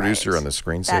old about producer right. on the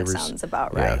Screensavers. That sounds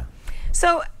about Yeah. right.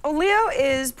 So Leo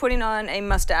is putting on a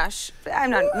mustache. I'm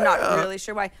not really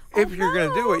sure why. If you're going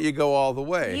to do it, you go all the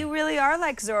way. You really are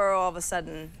like Zorro all of a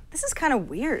sudden. This is kind of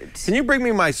weird. Can you bring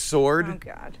me my sword? Oh,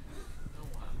 God.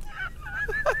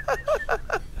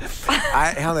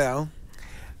 Hello.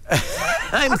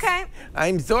 Okay.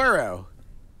 I'm Zorro.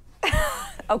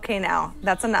 Okay, now,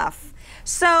 that's enough.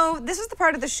 So this is the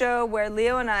part of the show where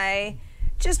Leo and I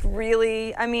just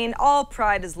really, I mean, all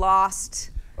pride is lost.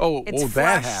 Oh, It's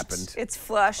that flushed. happened. It's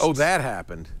flushed. Oh, that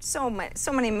happened. So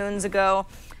many moons ago.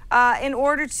 In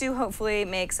order to hopefully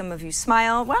make some of you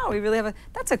smile. Wow, we really have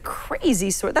that's a crazy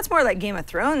sword. That's more like Game of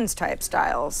Thrones type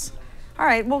styles. All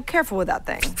right, well, careful with that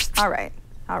thing. All right.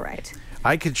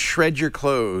 I could shred your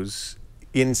clothes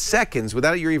in seconds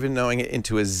without you even knowing it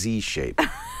into a Z shape.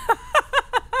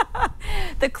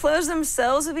 The clothes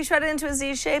themselves would be shredded into a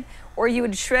Z shape, or you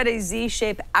would shred a Z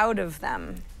shape out of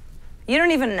them. You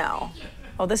don't even know.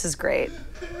 Oh, this is great.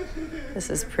 This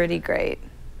is pretty great.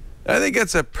 I think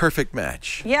that's a perfect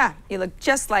match. Yeah, you look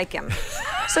just like him.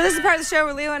 So this is the part of the show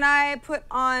where Leo and I put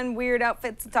on weird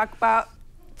outfits to talk about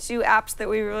two apps that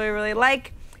we really, really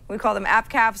like. We call them App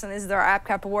Caps, and these are our App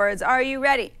Cap Awards. Are you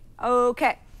ready?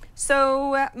 Okay.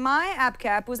 So my App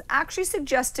Cap was actually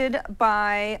suggested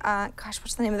by, gosh,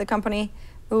 what's the name of the company?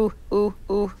 I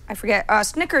forget.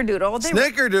 Snickerdoodle.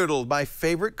 Snickerdoodle, my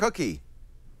favorite cookie.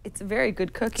 It's a very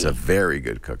good cookie. It's a very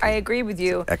good cookie. I agree with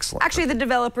you. Excellent. Actually, the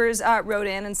developers wrote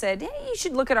in and said, hey, you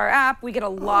should look at our app. We get a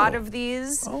lot of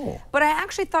these. Oh. But I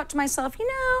actually thought to myself, you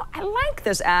know, I like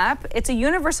this app. It's a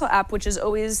universal app, which is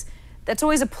that's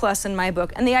always a plus in my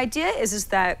book. And the idea is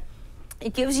that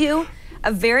it gives you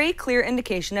a very clear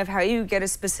indication of how you get a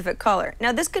specific color.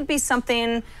 Now, this could be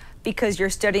something because you're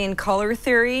studying color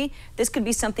theory. This could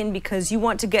be something because you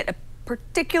want to get a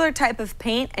particular type of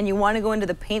paint and you want to go into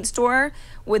the paint store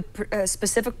with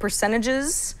specific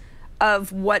percentages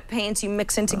of what paints you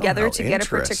mix in together to get a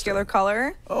particular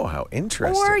color. Oh, how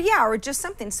interesting. Or just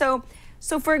something. So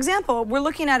for example, we're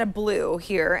looking at a blue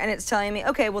here and it's telling me,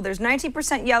 okay, well, there's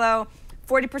 19% yellow,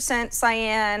 40%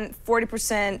 cyan,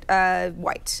 40%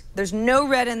 white. There's no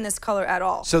red in this color at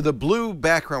all. So the blue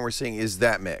background we're seeing is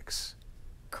that mix.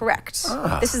 Correct.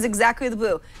 This is exactly the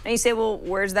blue. Now you say, well,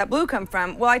 where's that blue come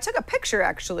from? Well, I took a picture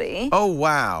actually. Oh,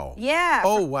 wow. Yeah.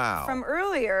 Oh, wow. From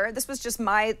earlier. This was just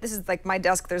this is like my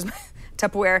desk. There's my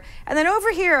Tupperware. And then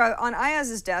over here on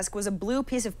Ayaz's desk was a blue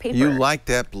piece of paper. You like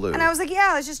that blue. And I was like,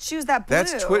 yeah, let's just choose that blue.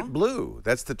 That's Twit Blue.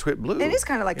 That's the Twit Blue. It is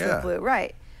kind of like Twit Blue,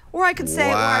 right. Or I could say,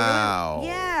 wow.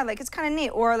 like it's kind of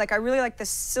neat. Or like I really like the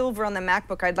silver on the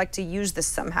MacBook. I'd like to use this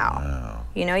somehow. Wow.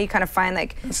 You know, you kind of find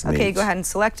like, That's okay, neat. go ahead and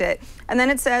select it. And then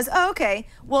it says, oh, okay,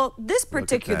 well, this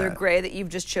particular gray that you've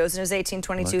just chosen is 18,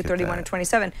 22, 31, and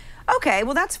 27. Okay,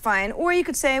 well, that's fine. Or you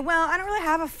could say, well, I don't really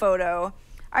have a photo.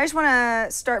 I just want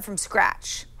to start from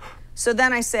scratch. So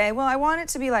then I say, well, I want it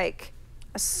to be like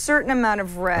a certain amount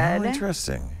of red. Oh,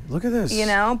 interesting. Look at this. You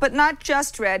know, but not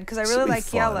just red, because I really like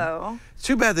fun. yellow. It's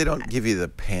too bad they don't give you the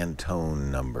Pantone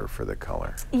number for the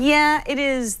color. Yeah, it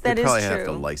is. That is true. They probably have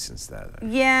to license that.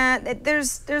 Yeah,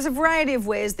 there's a variety of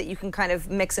ways that you can kind of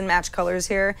mix and match colors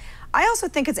here. I also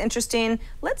think it's interesting.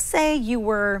 Let's say you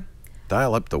were...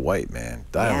 Dial up the white, man.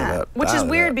 Dial it up. Which is Dial it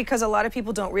weird up. because a lot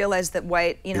people don't realize that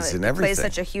white, you know, It's in it plays everything.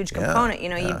 such a huge Yeah, component. You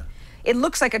know, yeah. it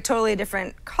looks like a totally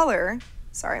different color.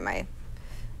 Sorry,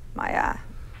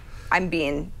 I'm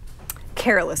being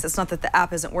careless. It's not that the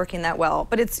app isn't working that well,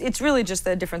 but it's really just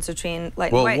the difference between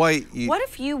light and white. What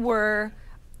if you were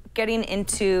getting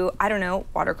into, I don't know,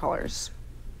 watercolors?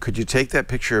 Could you take that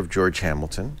picture of George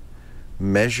Hamilton,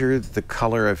 measure the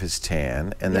color of his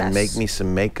tan, and then make me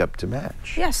some makeup to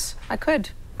match? Yes, I could.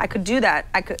 I could do that.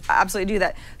 I could absolutely do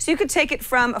that. So you could take it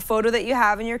from a photo that you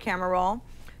have in your camera roll.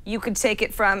 You could take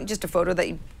it from just a photo that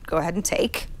you go ahead and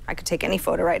take. I could take any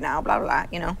photo right now, blah, blah, blah,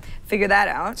 you know, figure that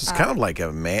out. It's kind of like a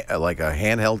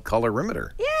handheld colorimeter.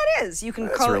 Yeah, it is. You can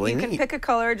That's really you can neat. pick a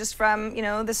color just from, you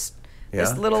know, this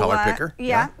Yeah, little color picker.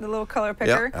 Yeah, the little color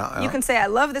picker. yeah. You can say I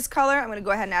love this color. I'm going to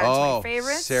go ahead and add it to my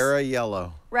favorites. Sarah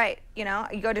Yellow. Right. You know,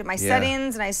 you go to my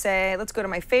settings and I say, let's go to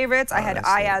my favorites. I had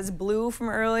Ayaz Blue from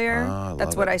earlier.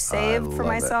 That's what I saved for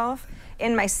myself.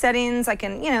 In my settings, I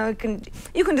can, you know,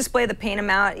 you can display the paint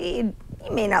amount. You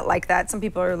may not like that. Some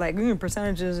people are like,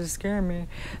 percentages are scaring me.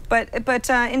 But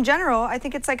in general, I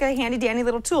think it's like a handy dandy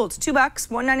little tool. It's $2,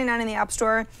 $1.99 in the App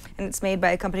Store, and it's made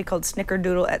by a company called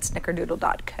Snickerdoodle at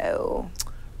snickerdoodle.co.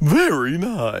 Very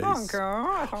nice. Okay.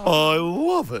 I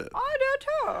love it. I do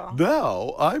too.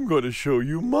 Now I'm going to show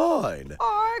you mine.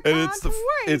 I and can't wait.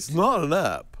 it's not an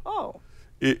app. Oh.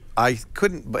 I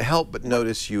couldn't help but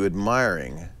notice you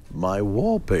admiring my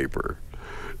wallpaper.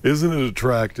 Isn't it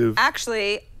attractive?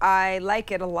 Actually, I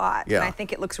like it a lot. Yeah. And I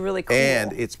think it looks really cool.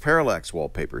 And it's Parallax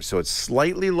Wallpaper, so it's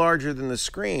slightly larger than the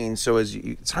screen, so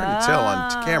it's hard to tell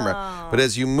on camera, but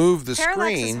as you move the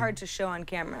Parallax screen... is hard to show on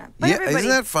camera. But yeah, isn't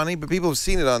that funny? But people have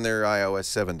seen it on their iOS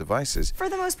 7 devices. For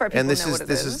the most part, people and know what it is.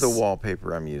 This is the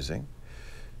wallpaper I'm using.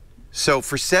 So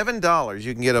for $7,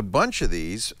 you can get a bunch of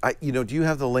these. You know, do you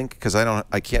have the link? Because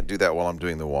I can't do that while I'm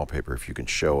doing the wallpaper. If you can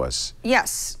show us.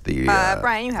 Yes. The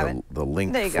Brian, you have it. The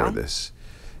link there you for go. this.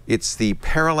 It's the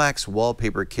Parallax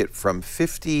Wallpaper Kit from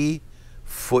 50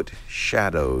 Foot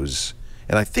Shadows.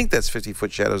 And I think that's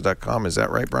 50footshadows.com. Is that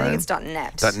right, Brian? I think it's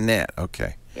 .net. .net,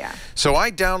 okay. Yeah. So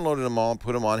I downloaded them all and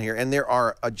put them on here, and there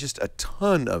are just a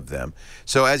ton of them.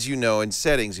 So as you know, in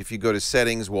settings, if you go to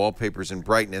settings, wallpapers, and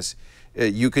brightness,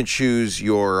 you can choose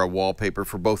your wallpaper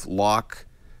for both lock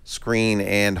screen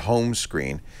and home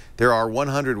screen. There are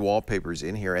 100 wallpapers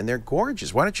in here, and they're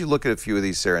gorgeous. Why don't you look at a few of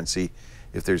these, Sarah, and see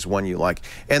if there's one you like.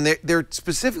 And they're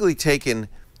specifically taken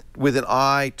with an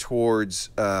eye towards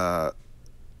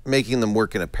making them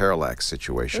work in a parallax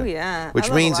situation. Oh, yeah.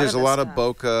 Which means there's a lot of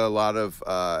bokeh, a lot of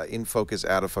in focus,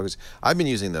 out of focus. I've been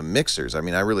using the mixers. I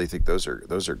mean, I really think those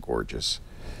are gorgeous.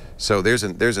 So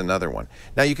there's another one.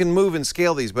 Now you can move and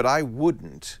scale these, but I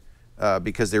wouldn't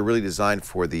because they're really designed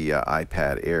for the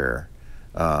iPad Air.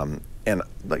 And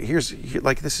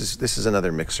like this is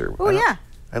another mixer. Oh yeah.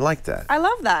 I like that. I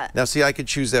love that. Now see, I could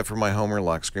choose that for my home or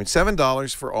lock screen.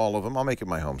 $7 for all of them. I'll make it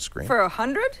my home screen. For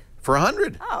 100? For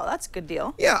 100. Oh, that's a good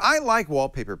deal. Yeah, I like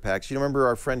wallpaper packs. You remember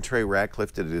our friend Trey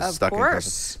Ratcliffe did his Stuck in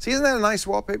Custom. See, isn't that a nice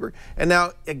wallpaper? And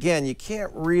now again, you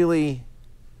can't really.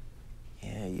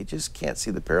 Yeah, you just can't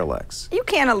see the parallax. You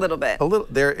can a little bit. A little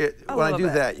there. When I do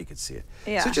bit. that, you can see it.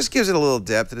 Yeah. So it just gives it a little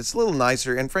depth, and it's a little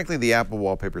nicer. And frankly, the Apple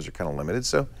wallpapers are kind of limited,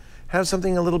 so have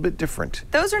something a little bit different.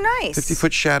 Those are nice.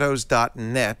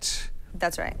 50footshadows.net.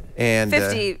 That's right. And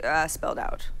 50 spelled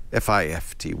out.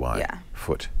 F-I-F-T-Y. Yeah.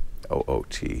 Foot.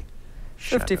 O-O-T.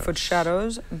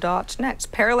 50footshadows.net.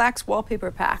 Parallax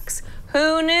wallpaper packs.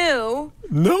 Who knew?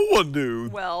 No one knew.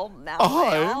 Well, now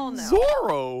they all I'm know.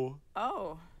 Zorro.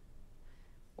 Oh.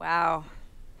 Wow.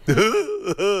 Yes.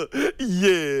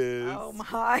 Oh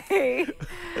my.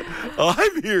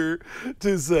 I'm here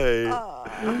to say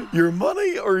your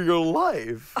money or your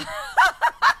life.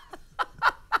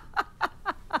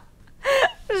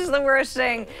 This is the worst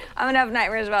thing. I'm going to have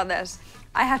nightmares about this.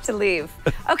 I have to leave.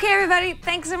 Okay, everybody,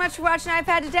 thanks so much for watching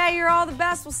iPad Today. You're all the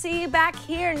best. We'll see you back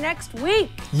here next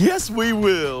week. Yes, we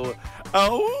will.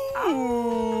 Ow.